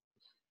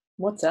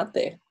what's out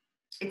there.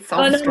 It's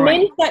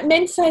soul-destroying.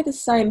 Men say the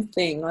same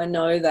thing. I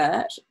know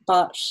that,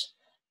 but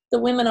the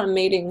women I'm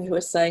meeting who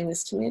are saying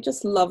this to me are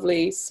just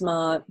lovely,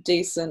 smart,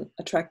 decent,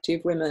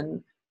 attractive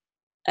women,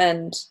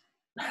 and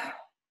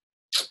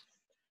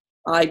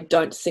I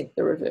don't think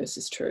the reverse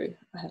is true.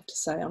 I have to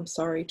say, I'm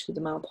sorry to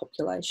the male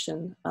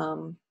population.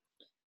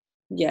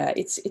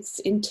 It's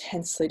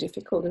intensely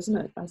difficult, isn't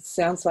it? It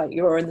sounds like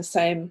you're in the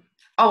same.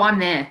 Oh, I'm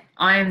there.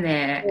 I am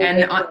there.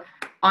 And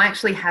I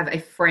actually have a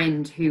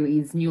friend who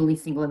is newly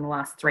single in the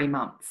last 3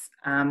 months,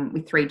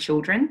 with 3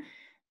 children.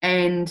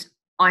 And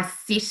I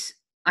sit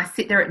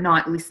there at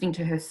night listening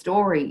to her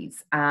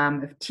stories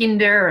of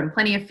Tinder and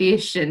Plenty of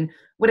Fish and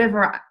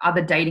whatever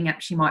other dating app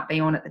she might be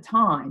on at the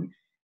time.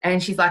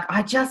 And she's like,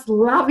 I just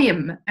love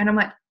him. And I'm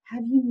like,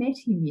 have you met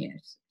him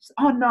yet? She's,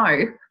 oh,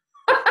 no.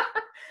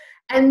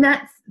 And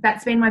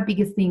that's been my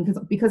biggest thing,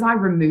 because I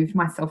removed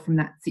myself from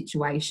that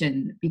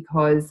situation,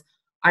 because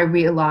I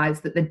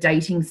realized that the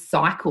dating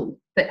cycle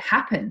that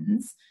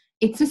happens,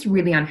 it's just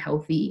really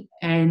unhealthy.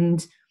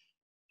 And,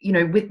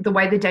 with the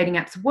way the dating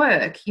apps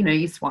work,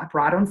 you swipe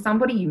right on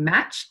somebody, you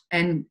match,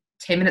 and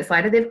 10 minutes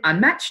later they've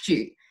unmatched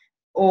you.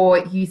 Or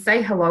you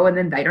say hello and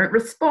then they don't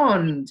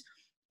respond.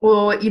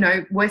 Or,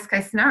 worst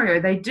case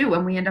scenario, they do,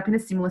 and we end up in a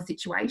similar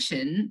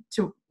situation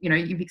to,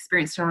 you've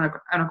experienced it on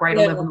a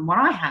greater level than what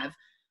I have.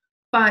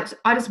 But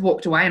I just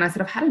walked away and I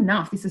said, I've had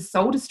enough. This is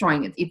soul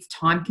destroying. It's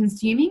time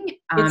consuming.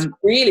 It's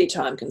really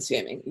time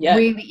consuming. Yeah.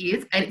 Really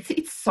is. And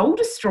it's soul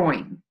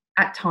destroying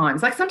at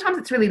times. Like sometimes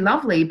it's really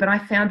lovely, but I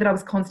found that I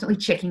was constantly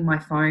checking my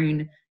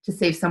phone to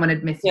see if someone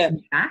had messaged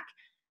me back.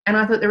 And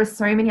I thought there were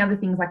so many other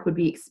things I could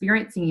be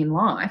experiencing in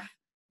life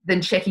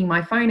than checking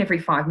my phone every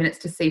 5 minutes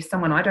to see if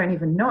someone I don't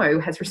even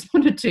know has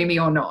responded to me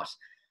or not.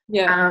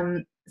 Yeah.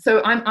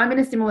 So I'm in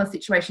a similar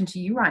situation to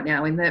you right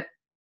now in that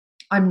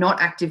I'm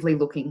not actively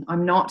looking.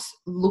 I'm not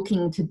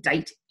looking to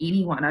date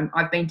anyone.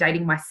 I've been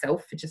dating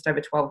myself for just over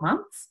 12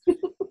 months.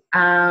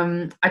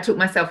 I took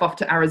myself off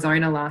to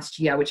Arizona last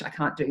year, which I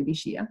can't do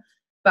this year.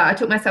 But I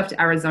took myself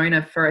to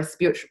Arizona for a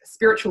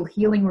spiritual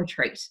healing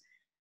retreat.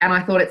 And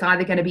I thought it's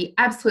either going to be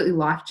absolutely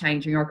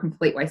life-changing or a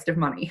complete waste of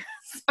money.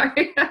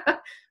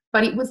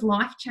 But it was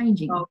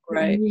life-changing. Oh,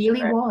 great. It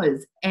really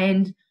was.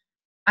 And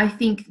I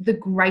think the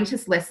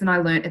greatest lesson I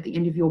learned at the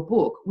end of your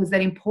book was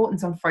that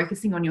importance on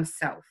focusing on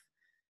yourself.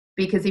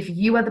 Because if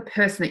you are the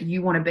person that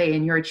you want to be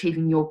and you're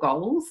achieving your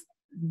goals,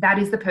 that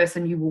is the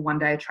person you will one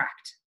day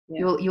attract.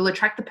 Yeah. You'll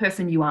attract the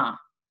person you are.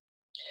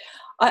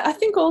 I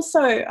think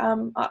also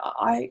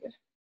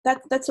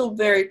that's all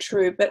very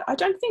true, but I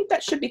don't think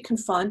that should be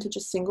confined to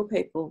just single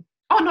people.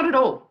 Oh, not at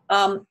all.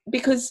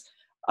 Because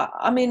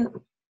I mean,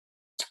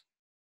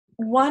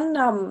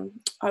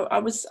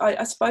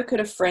 I spoke at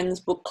a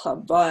friend's book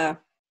club via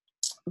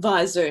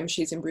Zoom.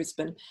 She's in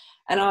Brisbane,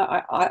 and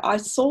I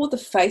saw the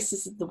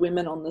faces of the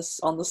women on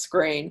the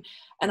screen,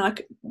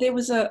 and there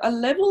was a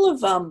level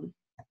of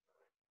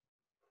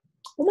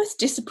almost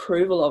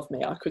disapproval of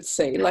me. I could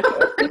see like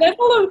a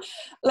level of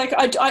like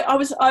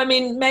I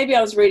mean, maybe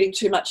I was reading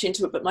too much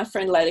into it, but my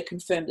friend later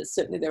confirmed that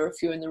certainly there were a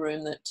few in the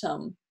room that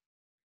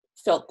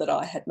felt that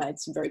I had made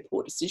some very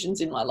poor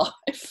decisions in my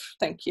life.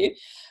 Thank you.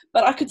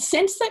 But I could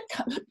sense that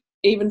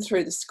even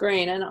through the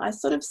screen, and I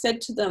sort of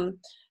said to them,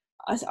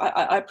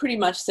 I pretty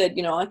much said,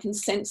 you know, I can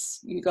sense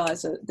you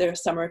guys there are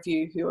some of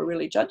you who are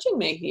really judging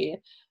me here.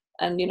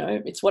 And, you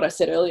know, it's what I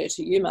said earlier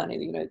to you,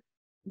 Marnie, you know,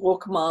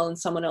 walk a mile in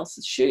someone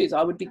else's shoes.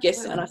 I would be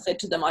guessing, and I said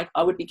to them, I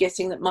would be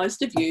guessing that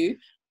most of you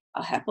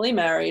are happily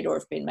married or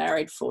have been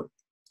married for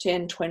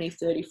 10, 20,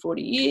 30,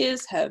 40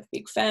 years, have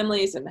big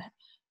families and,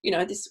 you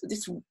know, this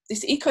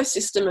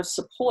ecosystem of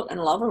support and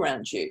love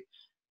around you.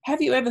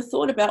 Have you ever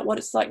thought about what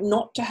it's like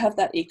not to have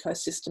that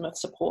ecosystem of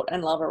support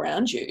and love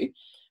around you?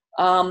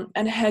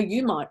 And how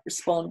you might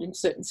respond in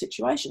certain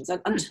situations.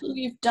 And until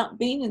you've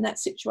been in that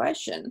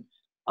situation,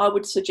 I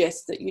would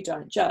suggest that you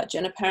don't judge.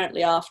 And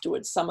apparently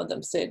afterwards, some of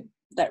them said,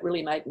 that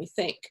really made me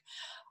think.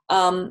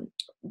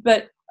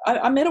 But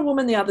I met a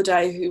woman the other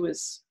day who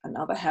was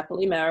another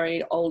happily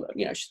married, older,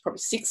 you know, she's probably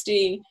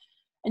 60.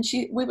 And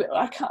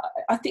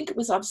I think it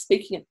was, I was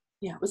speaking at,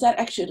 it was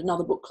actually at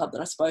another book club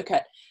that I spoke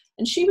at.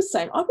 And she was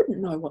saying, I wouldn't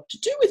know what to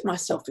do with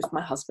myself if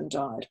my husband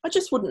died. I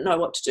just wouldn't know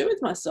what to do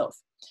with myself.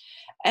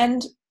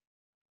 And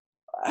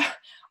I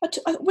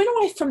went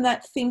away from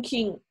that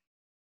thinking,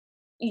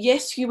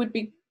 yes,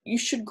 you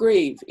should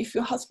grieve. If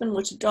your husband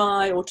were to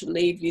die or to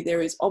leave you,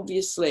 there is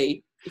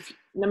obviously,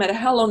 no matter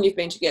how long you've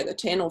been together,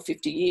 10 or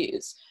 50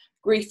 years,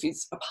 grief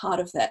is a part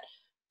of that.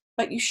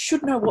 But you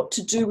should know what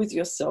to do with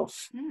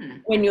yourself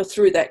when you're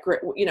through that.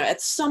 You know,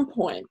 at some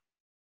point,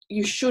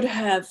 you should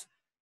have,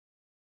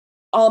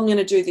 I'm going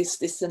to do this,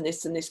 this, and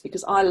this, and this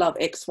because I love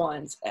X, Y,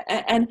 and Z.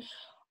 And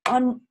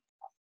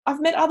I've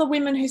met other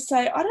women who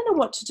say, I don't know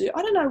what to do.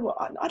 I don't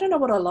know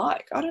what I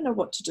like. I don't know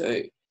what to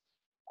do.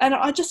 And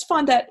I just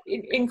find that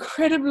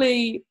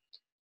incredibly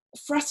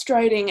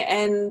frustrating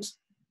and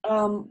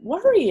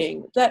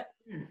worrying.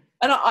 And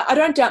I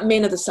don't doubt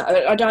men are the same.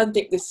 I don't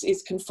think this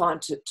is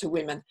confined to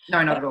women.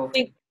 No, not at all. I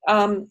think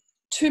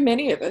too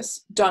many of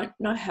us don't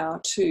know how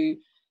to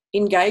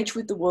engage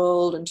with the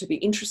world and to be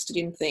interested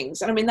in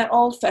things. And I mean, that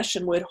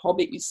old-fashioned word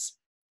hobbies,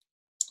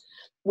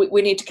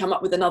 we need to come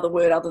up with another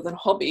word other than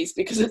hobbies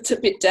because it's a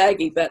bit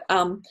daggy, but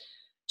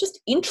just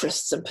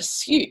interests and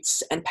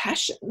pursuits and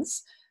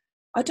passions.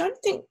 I don't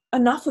think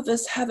enough of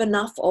us have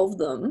enough of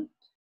them.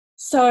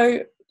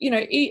 So, you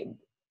know,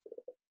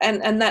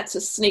 and that's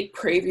a sneak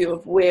preview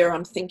of where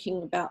I'm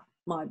thinking about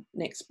my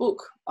next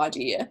book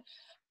idea.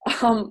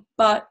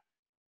 But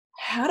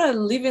how to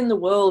live in the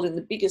world in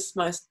the biggest,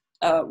 most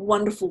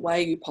wonderful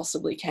way you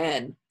possibly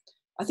can,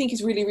 I think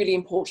is really, really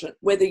important,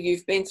 whether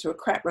you've been through a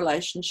crap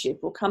relationship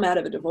or come out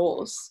of a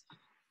divorce,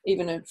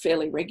 even a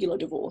fairly regular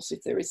divorce,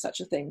 if there is such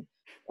a thing,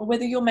 or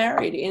whether you're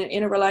married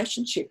in a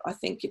relationship. I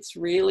think it's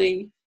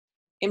really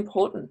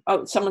important.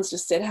 Oh, someone's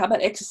just said, how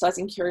about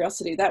exercising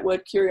curiosity? That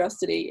word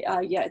curiosity,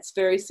 it's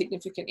very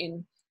significant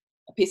in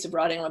a piece of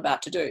writing I'm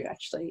about to do,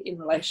 actually, in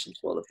relation to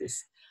all of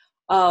this.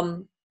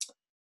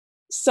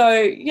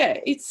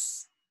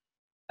 It's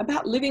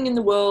about living in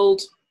the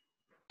world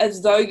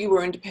as though you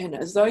were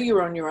independent, as though you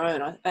were on your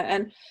own.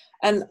 And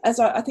as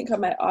I think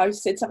I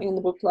said something in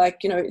the book, like,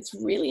 you know, it's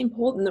really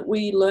important that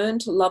we learn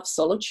to love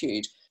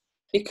solitude,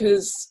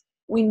 because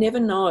we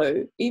never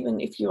know, even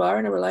if you are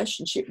in a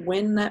relationship,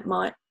 when that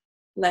might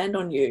land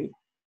on you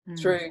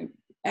through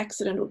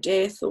accident or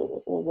death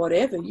or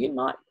whatever. You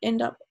might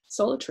end up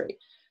solitary.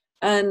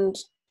 And,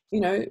 you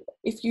know,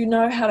 if you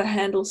know how to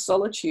handle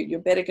solitude, you're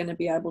better going to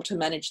be able to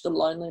manage the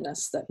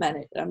loneliness that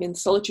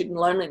solitude and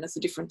loneliness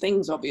are different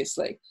things,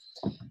 obviously.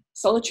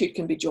 Solitude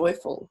can be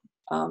joyful,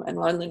 and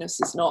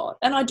loneliness is not.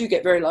 And I do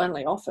get very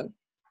lonely often.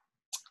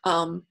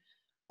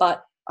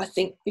 But I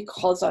think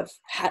because I've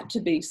had to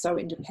be so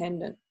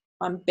independent,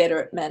 I'm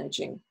better at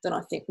managing than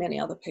I think many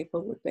other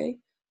people would be.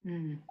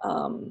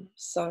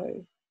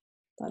 So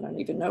I don't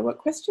even know what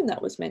question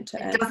that was meant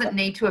to answer. It doesn't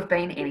need to have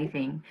been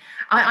anything.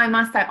 I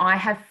must say, I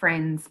have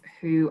friends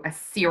who are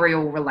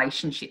serial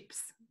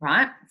relationships,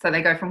 right? So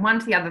they go from one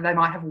to the other. They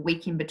might have a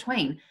week in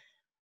between.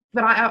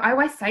 But I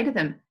always say to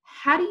them,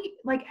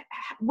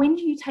 when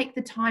do you take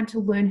the time to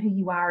learn who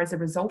you are as a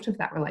result of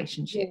that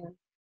relationship? Yeah.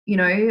 You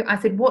know, I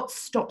said, what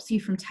stops you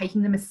from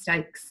taking the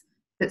mistakes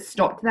that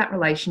stopped that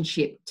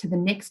relationship to the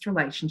next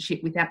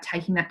relationship without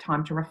taking that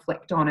time to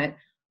reflect on it,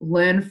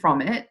 learn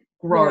from it,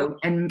 grow,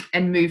 and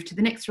move to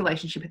the next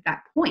relationship at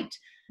that point?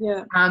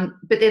 Yeah.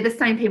 But they're the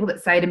same people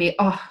that say to me,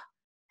 oh,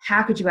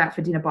 how could you go out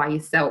for dinner by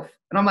yourself?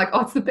 And I'm like,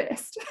 oh, it's the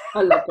best.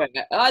 I love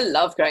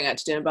going out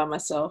to dinner by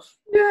myself.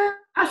 Yeah.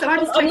 I said,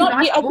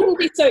 I wouldn't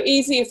be so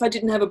easy if I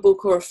didn't have a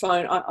book or a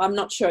phone. I'm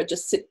not sure. I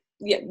just sit.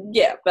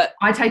 Yeah. But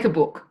I take a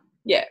book.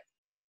 Yeah.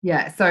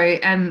 Yeah. So,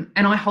 and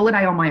I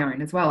holiday on my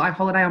own as well. I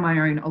holiday on my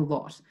own a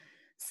lot.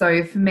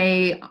 So for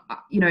me,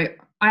 you know,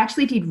 I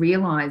actually did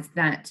realize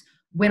that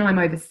when I'm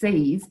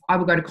overseas, I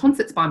will go to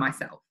concerts by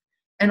myself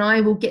and I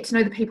will get to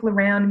know the people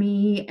around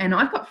me. And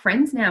I've got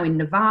friends now in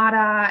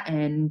Nevada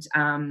and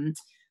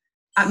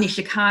up near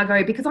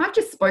Chicago because I've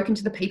just spoken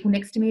to the people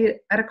next to me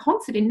at a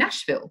concert in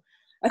Nashville.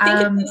 I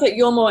think it's that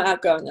you're more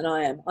outgoing than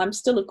I am. I'm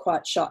still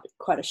quite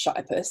a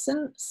shy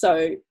person.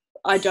 So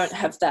I don't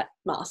have that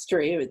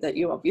mastery that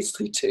you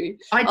obviously do.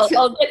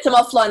 I'll get some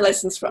offline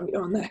lessons from you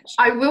on that.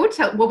 I will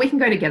well, we can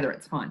go together.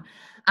 It's fine.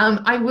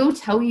 I will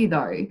tell you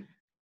though,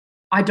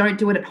 I don't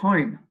do it at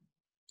home.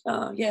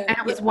 Oh, yeah. And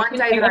it was one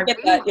day that I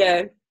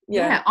realized,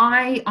 yeah,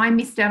 I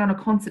missed out on a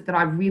concert that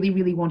I really,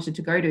 really wanted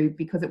to go to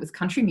because it was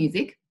country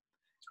music.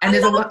 And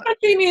there's a lot of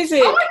country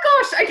music. Oh my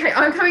gosh. Okay.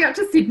 I'm coming up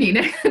to Sydney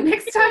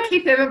next time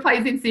Keith Urban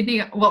plays in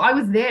Sydney. Well, I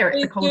was there at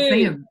the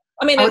Coliseum.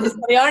 I mean, it's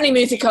not the only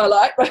music I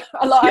like, but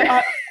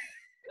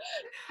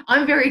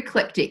I'm very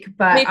eclectic,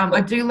 but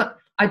I do love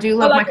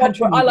my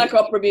country music. I like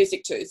opera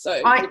music too.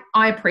 So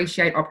I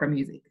appreciate opera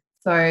music.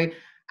 So,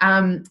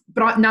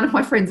 but none of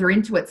my friends are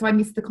into it. So I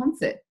missed the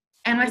concert.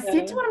 And I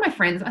said to one of my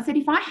friends, I said,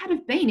 if I had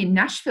have been in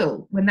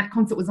Nashville when that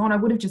concert was on, I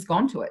would have just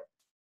gone to it.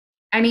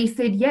 And he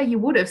said, yeah, you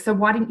would have. So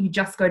why didn't you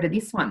just go to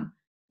this one?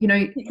 You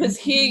know, because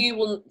here you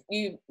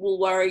will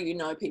worry, you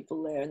know,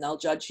 people there and they'll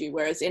judge you.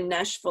 Whereas in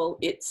Nashville,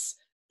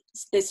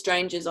 they're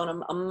strangers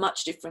on a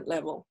much different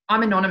level.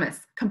 I'm anonymous,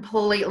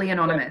 completely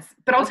anonymous.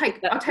 Yeah. But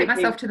I'll take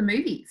myself to the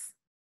movies.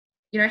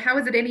 You know, how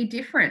is it any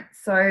different?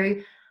 So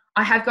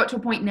I have got to a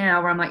point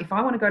now where I'm like, if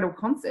I want to go to a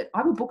concert,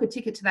 I will book a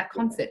ticket to that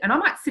concert. And I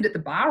might sit at the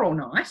bar all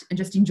night and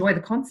just enjoy the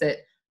concert,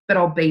 but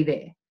I'll be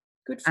there.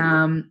 Good for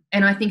you.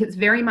 And I think it's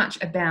very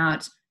much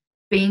about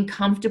being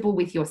comfortable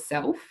with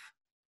yourself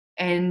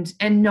and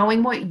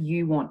knowing what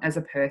you want as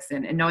a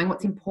person and knowing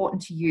what's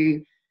important to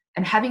you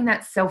and having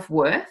that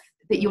self-worth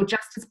that you're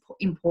just as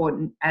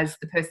important as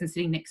the person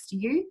sitting next to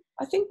you.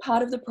 I think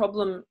part of the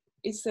problem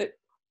is that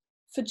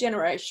for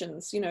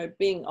generations, you know,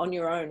 being on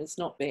your own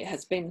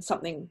has been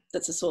something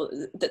that's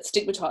that's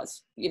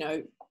stigmatized, you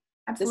know.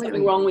 Absolutely. There's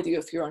something wrong with you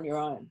if you're on your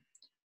own.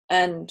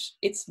 And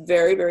it's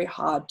very, very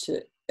hard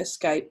to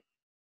escape,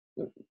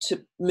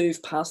 to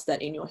move past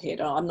that in your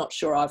head. I'm not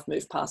sure I've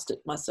moved past it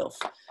myself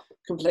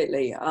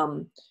completely.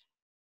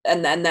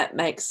 And that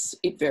makes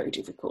it very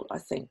difficult. I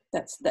think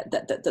that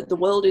the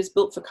world is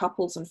built for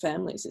couples and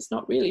families. It's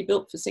not really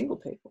built for single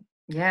people.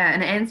 Yeah,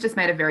 and Anne's just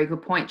made a very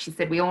good point. She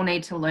said we all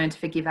need to learn to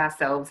forgive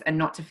ourselves and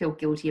not to feel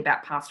guilty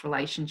about past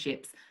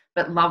relationships,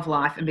 but love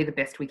life and be the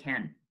best we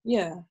can.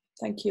 Yeah,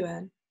 thank you,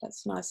 Anne.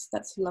 That's nice.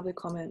 That's a lovely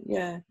comment.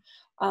 Yeah,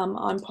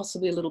 I'm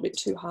possibly a little bit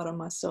too hard on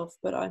myself,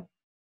 but I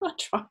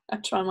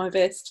try my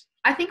best.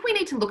 I think we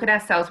need to look at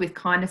ourselves with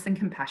kindness and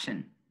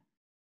compassion.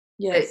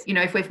 Yes. That, you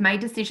know, if we've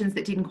made decisions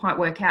that didn't quite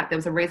work out, there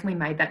was a reason we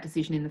made that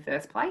decision in the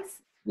first place.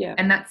 Yeah.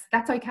 And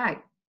that's okay.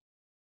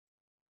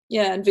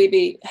 Yeah, and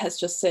Vivi has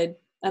just said,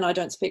 and I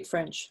don't speak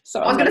French. So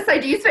I was going to say,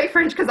 do you speak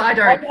French? Because I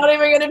don't. I'm not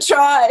even going to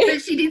try.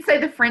 But she did say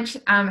the French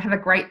have a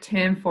great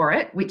term for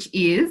it, which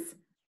is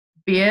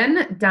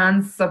bien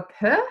dans sa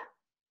peau,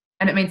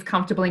 and it means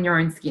comfortable in your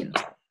own skin.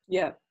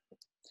 Yeah.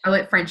 I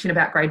learnt French in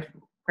about grade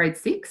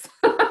 6.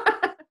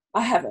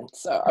 I haven't,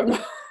 so I'm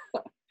not.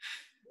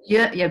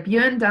 Yeah,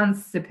 bien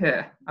dans sa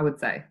peau, I would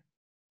say.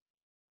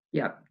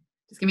 Yeah.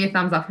 Just give me a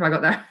thumbs up if I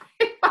got that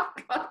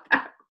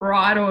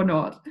right or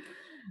not.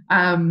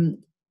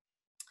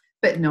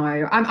 But no,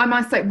 I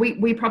must say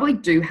we probably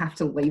do have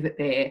to leave it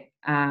there,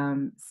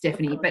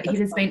 Stephanie. But it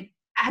has been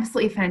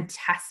absolutely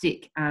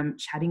fantastic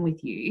chatting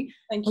with you.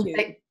 Thank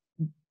you.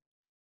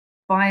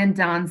 Bien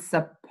dans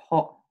sa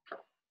peau.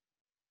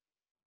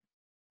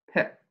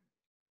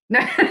 No,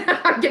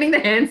 I'm getting the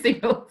hand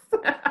signals.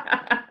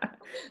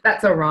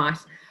 That's all right.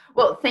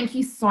 Well, thank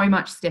you so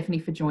much, Stephanie,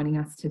 for joining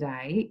us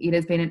today. It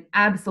has been an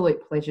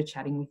absolute pleasure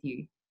chatting with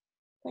you.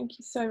 Thank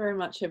you so very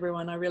much,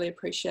 everyone. I really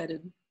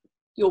appreciated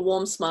your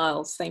warm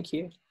smiles. Thank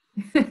you.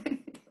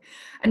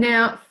 And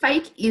now,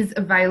 Fake is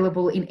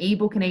available in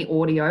ebook and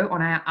e-audio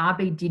on our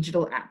RB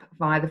Digital app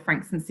via the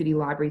Frankston City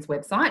Library's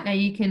website. Now,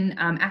 you can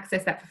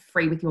access that for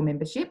free with your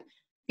membership.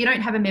 If you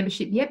don't have a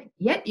membership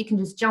yet, you can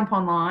just jump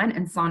online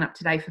and sign up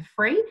today for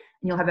free,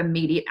 and you'll have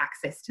immediate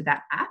access to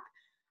that app.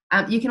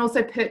 You can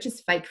also purchase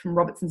Fake from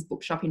Robertson's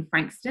Bookshop in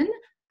Frankston,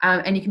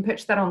 and you can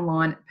purchase that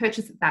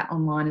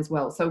online as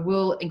well. So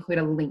we'll include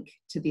a link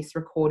to this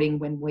recording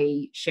when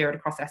we share it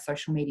across our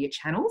social media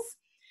channels.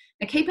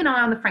 Now, keep an eye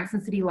on the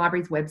Frankston City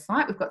Library's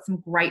website. We've got some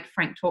great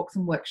Frank Talks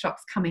and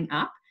workshops coming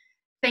up.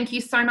 Thank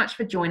you so much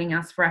for joining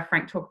us for our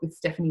Frank Talk with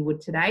Stephanie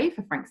Wood today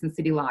for Frankston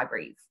City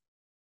Libraries.